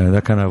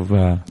 that kind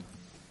of,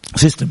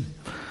 system.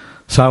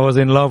 So I was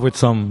in love with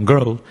some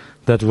girl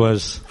that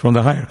was from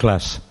the higher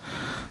class.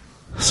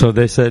 So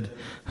they said,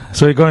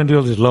 so you're going to do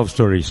all this love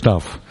story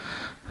stuff.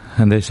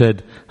 And they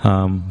said,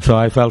 so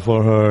I fell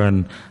for her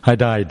and I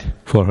died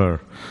for her.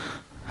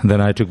 And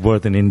then I took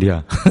birth in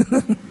India.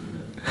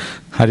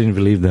 I didn't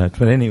believe that.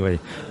 But anyway,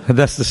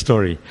 that's the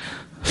story.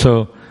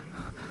 So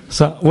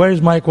where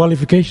is my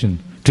qualification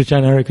to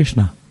chant Hare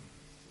Krishna?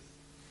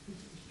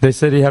 They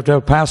said you have to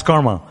have past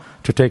karma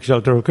to take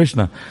shelter of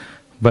Krishna.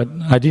 But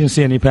I didn't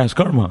see any past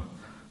karma.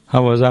 I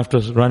was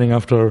running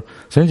after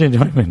sense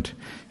enjoyment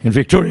in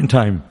Victorian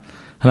time.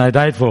 And I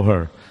died for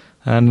her.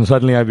 And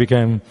suddenly I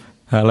became,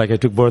 like I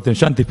took birth in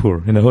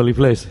Shantipur, in a holy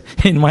place,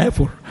 in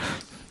Mayapur.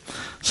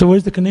 So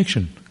where's the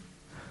connection?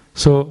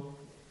 So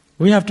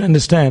we have to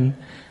understand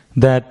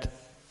that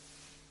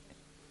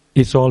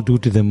it's all due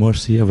to the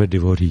mercy of a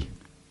devotee.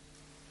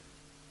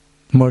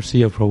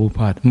 Mercy of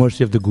Prabhupada,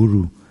 mercy of the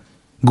Guru.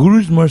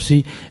 Guru's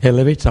mercy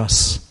elevates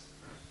us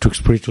to a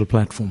spiritual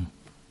platform.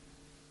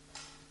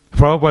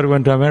 Prabhupada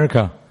went to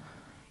America,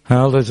 and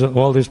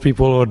all these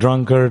people were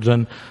drunkards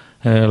and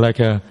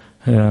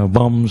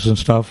bums and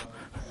stuff,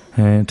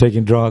 and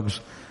taking drugs.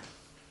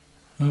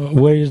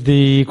 Where is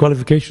the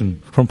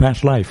qualification from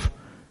past life?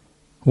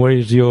 Where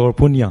is your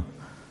punya?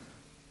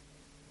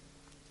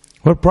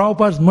 For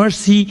Prabhupada's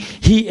mercy,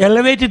 he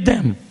elevated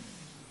them.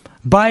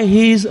 By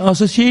his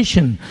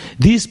association,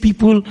 these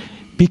people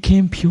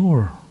became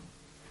pure,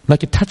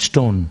 like a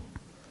touchstone.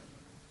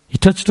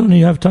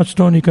 You have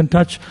touchstone, you can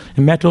touch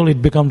metal,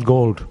 it becomes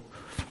gold.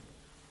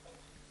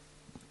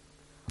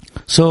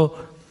 So,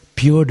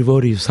 pure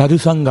devotees, sadhu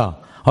sangha,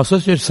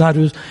 associate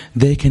sadhus,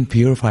 they can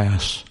purify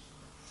us.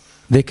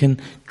 They can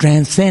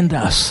transcend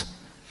us.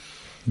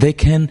 They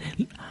can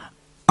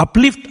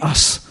uplift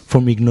us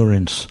from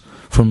ignorance,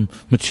 from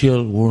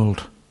material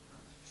world.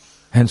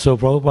 And so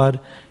Prabhupada,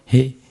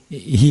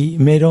 he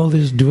made all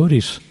these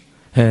devotees,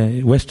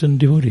 Western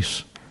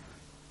devotees.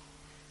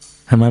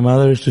 And my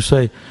mother used to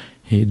say,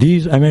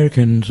 these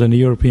Americans and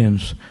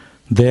Europeans,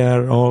 they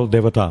are all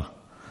devata,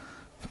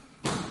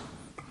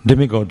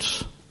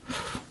 demigods.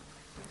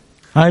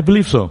 I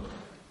believe so,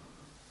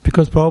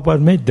 because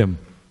Prabhupada made them.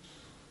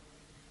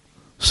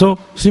 So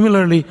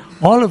similarly,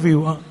 all of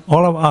you,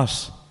 all of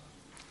us,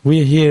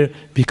 we are here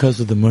because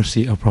of the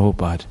mercy of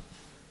Prabhupada.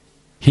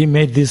 He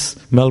made this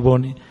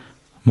Melbourne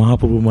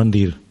Mahaprabhu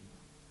Mandir.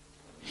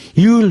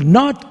 You will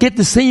not get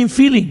the same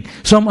feeling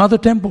some other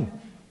temple.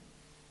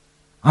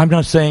 I'm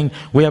not saying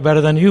we are better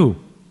than you.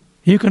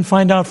 You can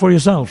find out for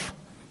yourself.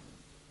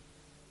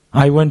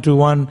 I went to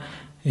one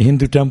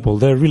Hindu temple.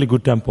 They're a really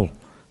good temple.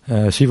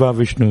 Shiva,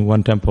 Vishnu,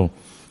 one temple.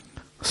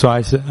 So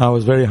I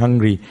was very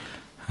hungry.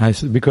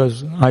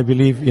 Because I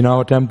believe in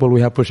our temple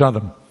we have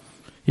prasadam.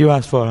 You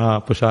ask for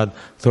prasad,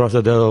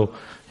 throsadero,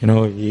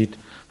 eat.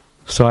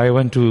 So I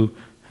went to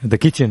the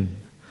kitchen.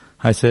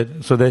 I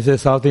said, so they say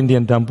South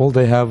Indian temple,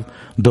 they have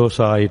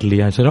dosa,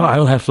 idli. I said,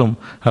 I'll have some.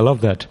 I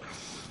love that.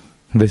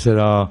 They said,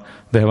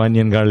 they have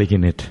onion, garlic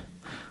in it.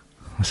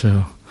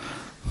 So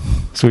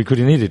we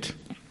couldn't eat it.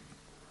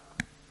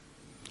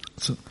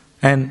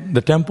 And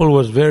the temple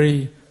was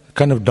very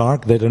kind of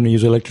dark. They don't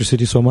use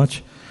electricity so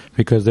much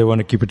because they want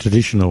to keep it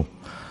traditional.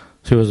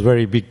 So it was a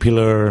very big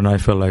pillar, and I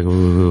felt like,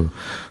 ooh,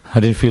 I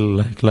didn't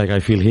feel like I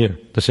feel here,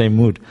 the same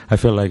mood. I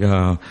felt like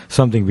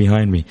something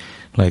behind me,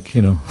 I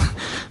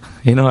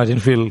didn't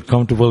feel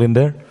comfortable in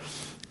there.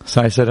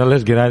 So I said,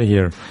 let's get out of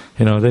here.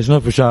 There's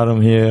no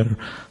prasadam here.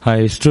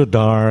 It's too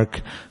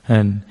dark,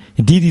 and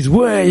indeed is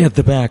way at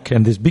the back,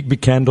 and these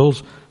big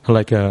candles,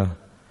 like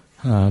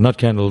not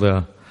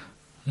candle,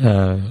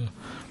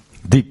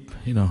 deep,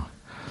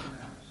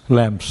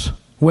 lamps,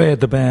 way at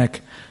the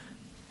back.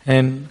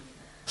 And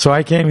so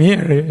I came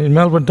here in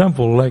Melbourne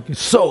Temple, it's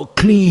so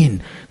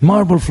clean,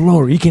 marble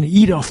floor, you can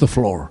eat off the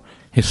floor.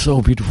 It's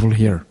so beautiful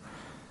here.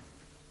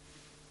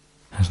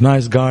 It's a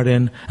nice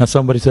garden, and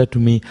somebody said to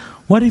me,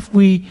 what if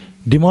we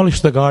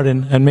demolish the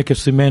garden and make a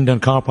cement and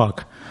car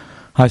park?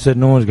 I said,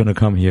 no one's going to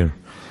come here.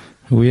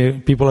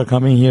 People are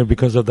coming here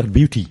because of that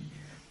beauty.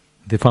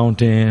 The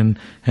fountain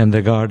and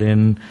the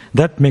garden,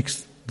 that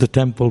makes the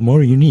temple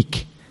more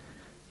unique.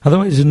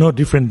 Otherwise it's no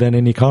different than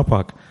any car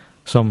park,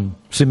 some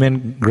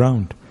cement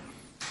ground.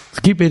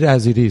 Keep it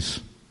as it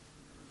is.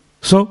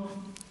 So,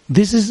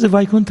 this is the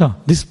Vaikuntha.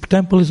 This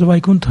temple is the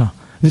Vaikuntha,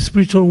 the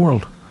spiritual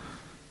world.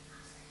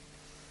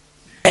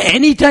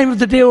 Any time of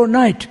the day or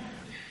night,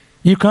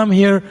 you come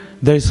here,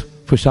 there is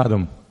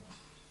prasadam.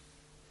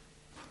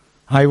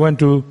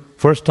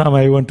 First time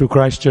I went to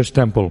Christchurch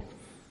Temple.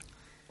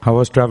 I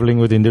was traveling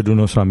with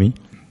Indraduno Swami.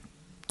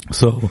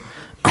 So,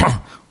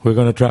 we're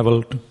going to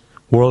travel,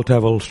 world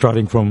travel,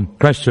 starting from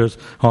Christchurch,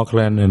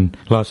 Auckland, and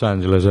Los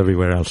Angeles,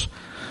 everywhere else.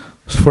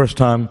 First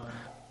time,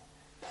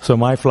 so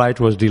my flight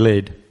was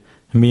delayed.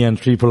 Me and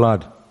Sri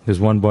Prahlad, there's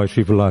one boy,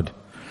 Sri Prahlad.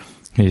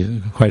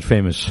 He's quite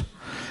famous.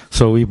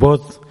 So we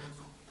both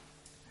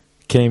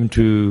came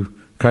to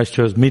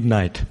Christchurch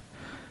midnight.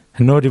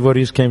 And no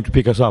devotees came to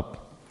pick us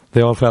up.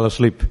 They all fell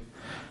asleep.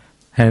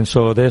 And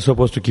so they're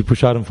supposed to keep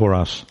prasadam for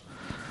us.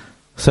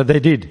 So they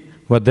did.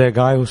 But their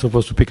guy who was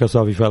supposed to pick us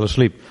up, he fell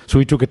asleep. So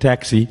we took a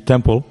taxi,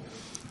 temple,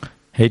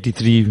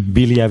 83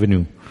 Beeley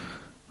Avenue.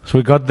 So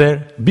we got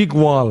there, big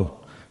wall.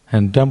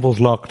 And temple's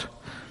locked.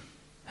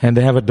 And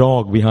they have a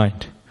dog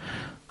behind.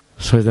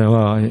 So I said,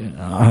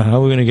 how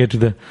are we going to get to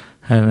the...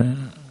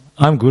 And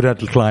I'm good at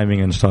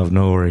climbing and stuff,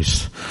 no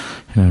worries.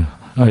 I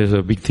was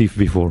a big thief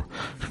before.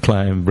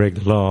 Climb, break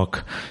the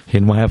lock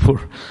in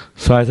Mayapur.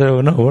 So I said,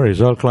 no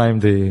worries, I'll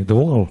climb the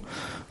wall.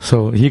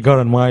 So he got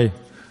on my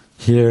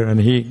here, and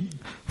he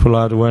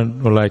Prahlad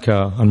went like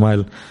on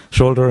my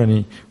shoulder,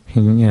 and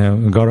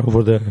he got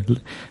over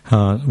the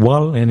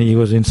wall, and he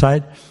was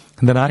inside.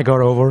 And then I got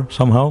over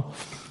somehow,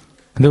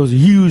 and there was a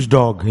huge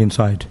dog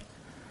inside.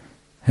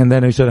 And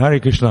then he said, Hare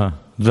Krishna.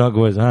 The dog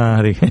was,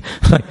 Hare.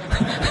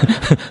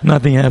 Like,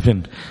 nothing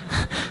happened.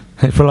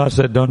 And Prahlad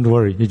said, don't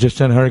worry. You just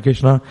said Hare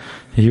Krishna,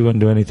 he won't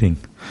do anything.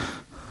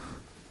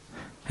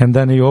 And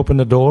then he opened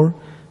the door,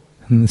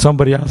 and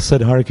somebody else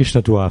said Hare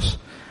Krishna to us.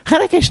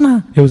 Hare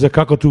Krishna! It was a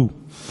cockatoo.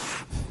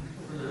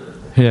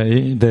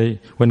 Yeah,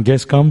 when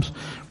guest comes,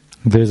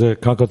 there's a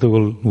cockatoo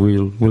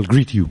will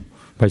greet you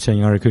by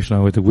saying Hare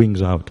Krishna with the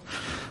wings out.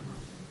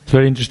 It's a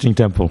very interesting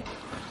temple.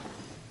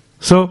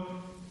 So,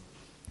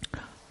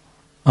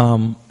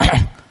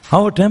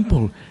 our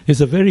temple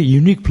is a very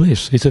unique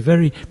place. It's a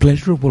very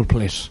pleasurable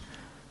place.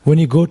 When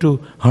you go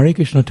to Hare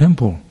Krishna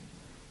temple,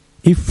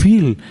 you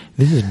feel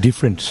this is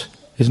different.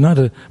 It's not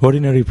an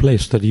ordinary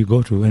place that you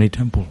go to, any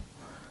temple.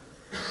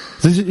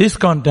 This is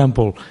ISKCON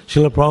temple.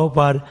 Srila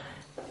Prabhupada,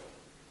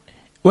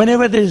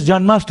 whenever there is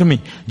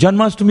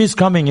Janmashtami is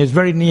coming, it's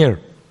very near.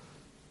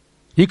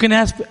 You can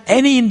ask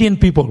any Indian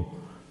people,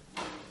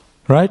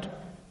 right?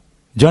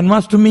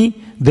 Janmashtami,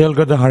 they'll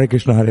go to Hare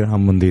Krishna Hare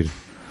Ram Mandir.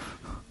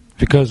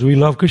 Because we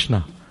love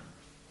Krishna.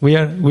 We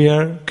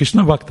are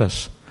Krishna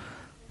Bhaktas.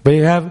 But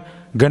you have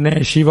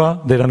Ganesh,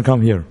 Shiva, they don't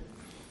come here.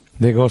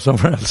 They go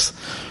somewhere else.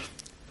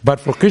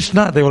 But for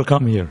Krishna, they will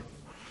come here.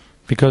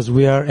 Because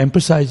we are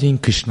emphasizing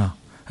Krishna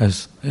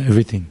as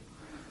everything.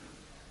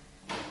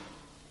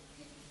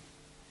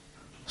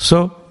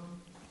 So,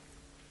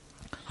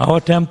 our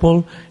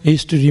temple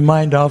is to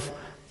remind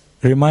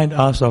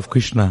us of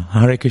Krishna,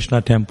 Hare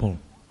Krishna temple.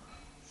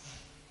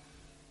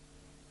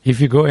 If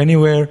you go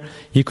anywhere,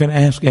 you can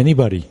ask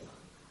anybody.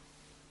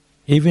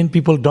 Even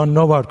people don't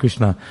know about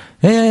Krishna.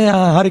 Hey,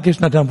 Hare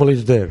Krishna temple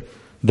is there.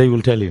 They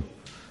will tell you.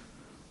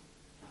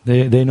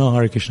 They know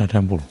Hare Krishna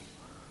temple.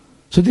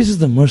 So this is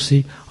the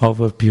mercy of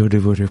a pure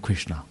devotee of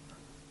Krishna.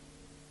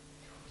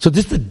 So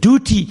this is the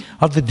duty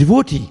of the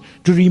devotee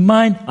to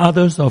remind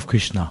others of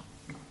Krishna.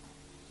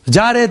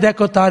 Jare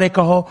dekho tare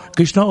kaho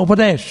Krishna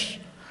upadesh.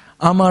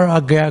 Amar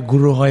agya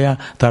guru hoya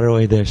taro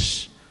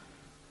edesh.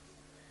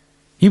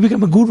 You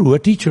become a guru, a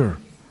teacher.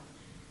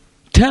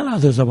 Tell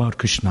others about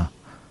Krishna.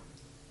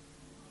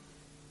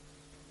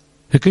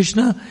 The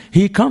Krishna,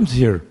 he comes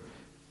here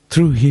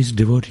through his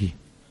devotee,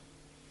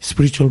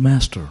 spiritual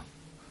master.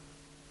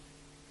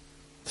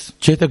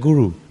 Cheta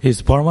Guru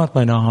is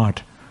Paramatma in our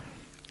heart.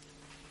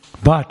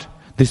 But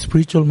the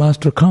spiritual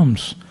master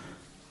comes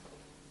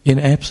in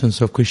absence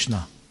of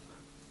Krishna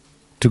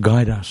to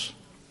guide us.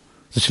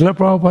 The Srila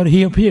Prabhupada,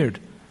 he appeared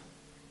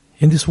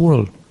in this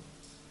world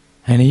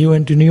and he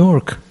went to New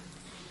York.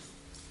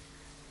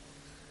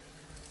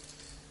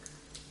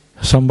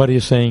 Somebody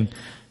is saying,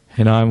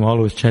 I'm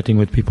always chatting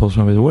with people,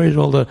 somebody says, where is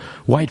all the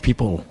white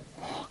people?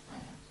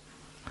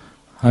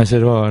 I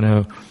said, oh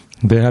no,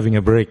 they're having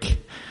a break.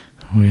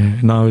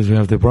 Now we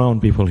have the brown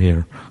people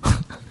here.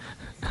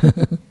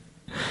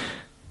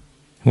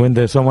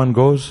 When someone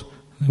goes,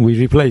 we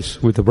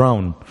replace with the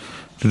brown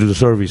to do the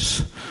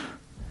service.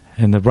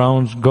 And the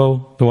browns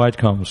go, the white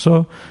comes.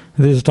 So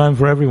there's time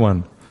for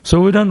everyone. So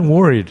we're not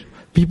worried.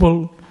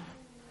 People,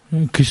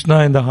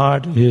 Krishna in the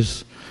heart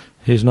is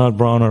not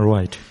brown or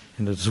white.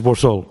 In the super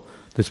soul,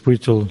 the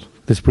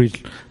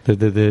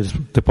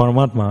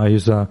Paramatma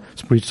is a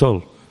spirit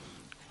soul.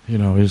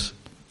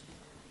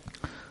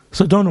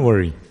 So don't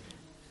worry.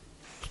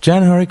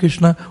 Chant Hare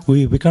Krishna,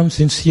 we become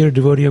sincere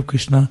devotee of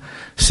Krishna,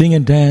 sing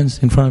and dance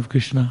in front of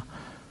Krishna,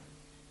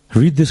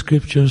 read the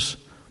scriptures,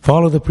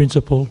 follow the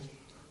principle,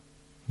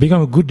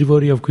 become a good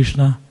devotee of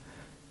Krishna.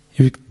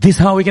 This is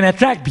how we can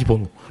attract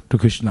people to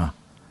Krishna.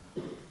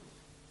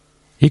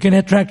 You can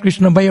attract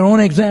Krishna by your own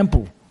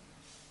example.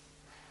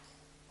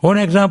 One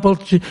example,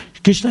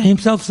 Krishna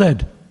himself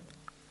said,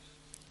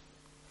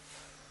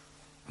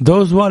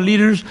 those who are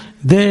leaders,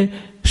 they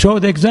show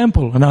the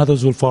example and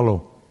others will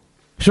follow.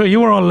 So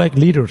you are all like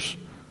leaders.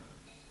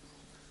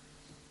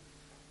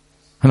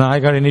 And I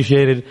got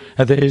initiated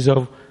at the age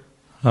of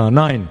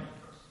 9.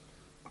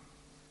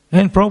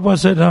 And Prabhupada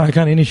said, I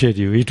can't initiate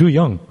you, you're too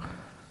young.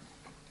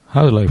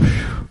 I was like,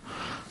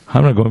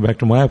 I'm not going back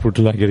to Mayapur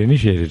till I get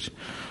initiated.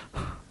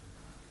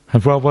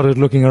 And Prabhupada was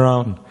looking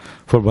around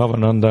for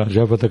Bhavananda,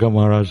 Jayapataka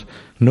Maharaj.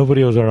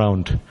 Nobody was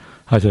around.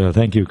 I said,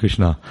 thank you,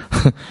 Krishna.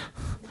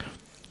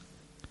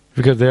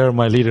 Because they are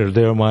my leaders,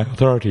 they are my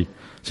authority.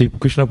 See,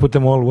 Krishna put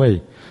them all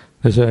away.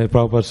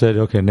 Prabhupada said,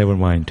 okay, never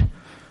mind.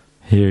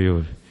 He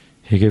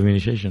gave me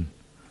initiation.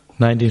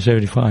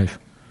 1975.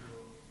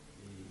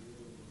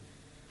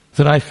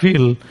 So I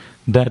feel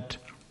that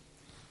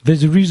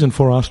there's a reason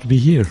for us to be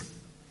here.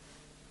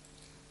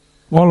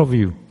 All of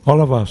you, all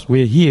of us,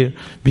 we are here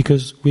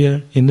because we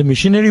are in the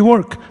missionary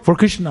work for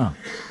Krishna.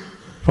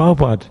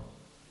 Prabhupada,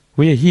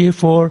 we are here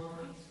for,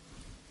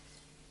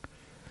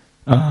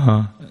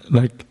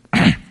 like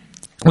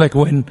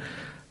when,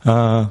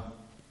 what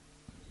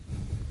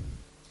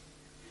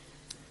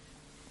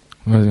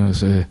was I going to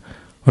say?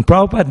 When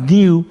Prabhupada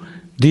knew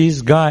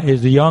these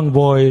guys, the young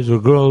boys or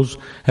girls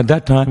at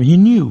that time, he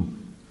knew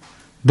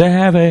they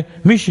have a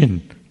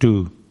mission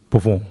to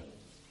perform.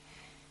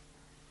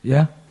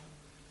 Yeah?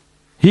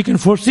 He can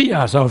foresee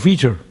us, our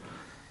future.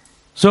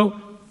 So,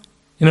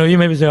 you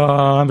may say,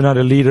 I'm not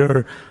a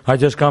leader, I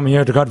just come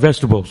here to cut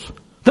vegetables.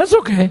 That's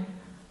okay.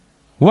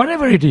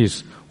 Whatever it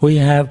is, we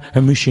have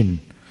a mission.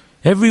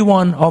 Every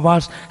one of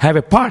us have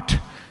a part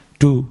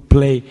to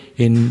play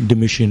in the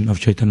mission of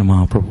Chaitanya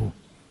Mahaprabhu.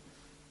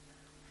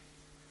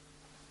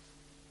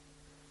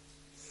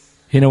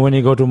 When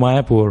you go to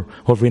Mayapur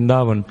or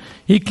Vrindavan,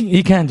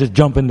 he can't just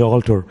jump in the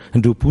altar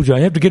and do puja.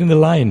 You have to get in the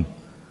line.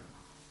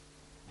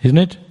 Isn't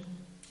it?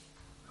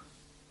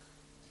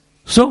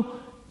 So,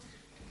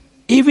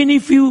 even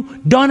if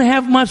you don't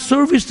have much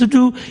service to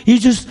do, you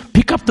just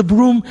pick up the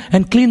broom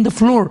and clean the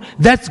floor.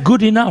 That's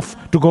good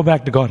enough to go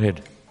back to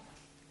Godhead.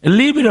 A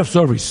little bit of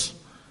service.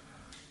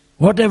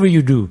 Whatever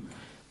you do,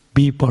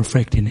 be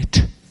perfect in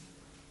it.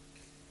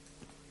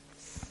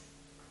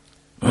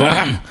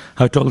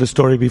 I told this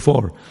story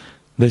before.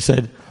 They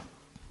said,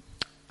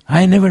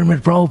 I never met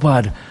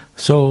Prabhupada,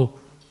 so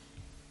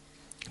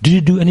did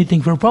you do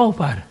anything for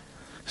Prabhupada?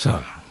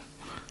 So,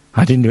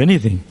 I didn't do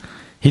anything.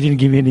 He didn't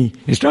give me any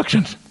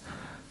instructions.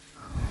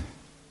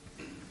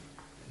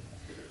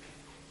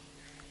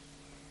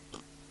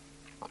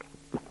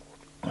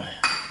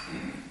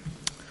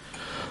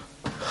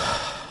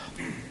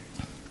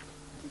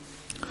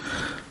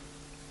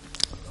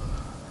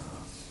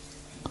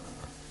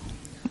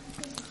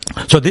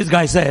 So this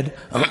guy said,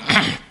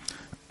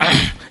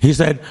 he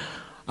said,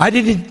 I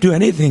didn't do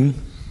anything.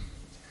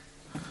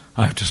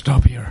 I have to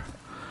stop here.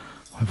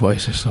 My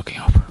voice is soaking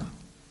up.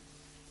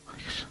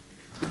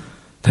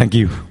 Thank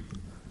you.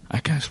 I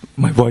guess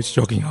my voice is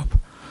choking up.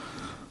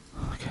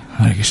 Okay.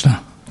 Hare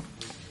Krishna.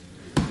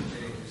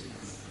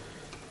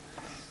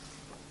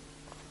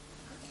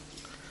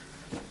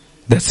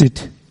 That's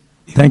it.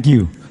 Thank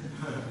you.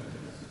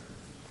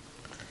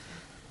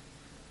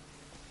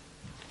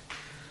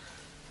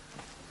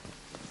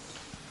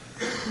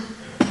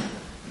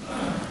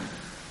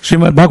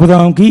 Shrimad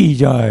Bhagavatam की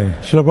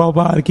जय, श्रील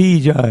प्रभुपाद की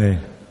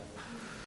जय।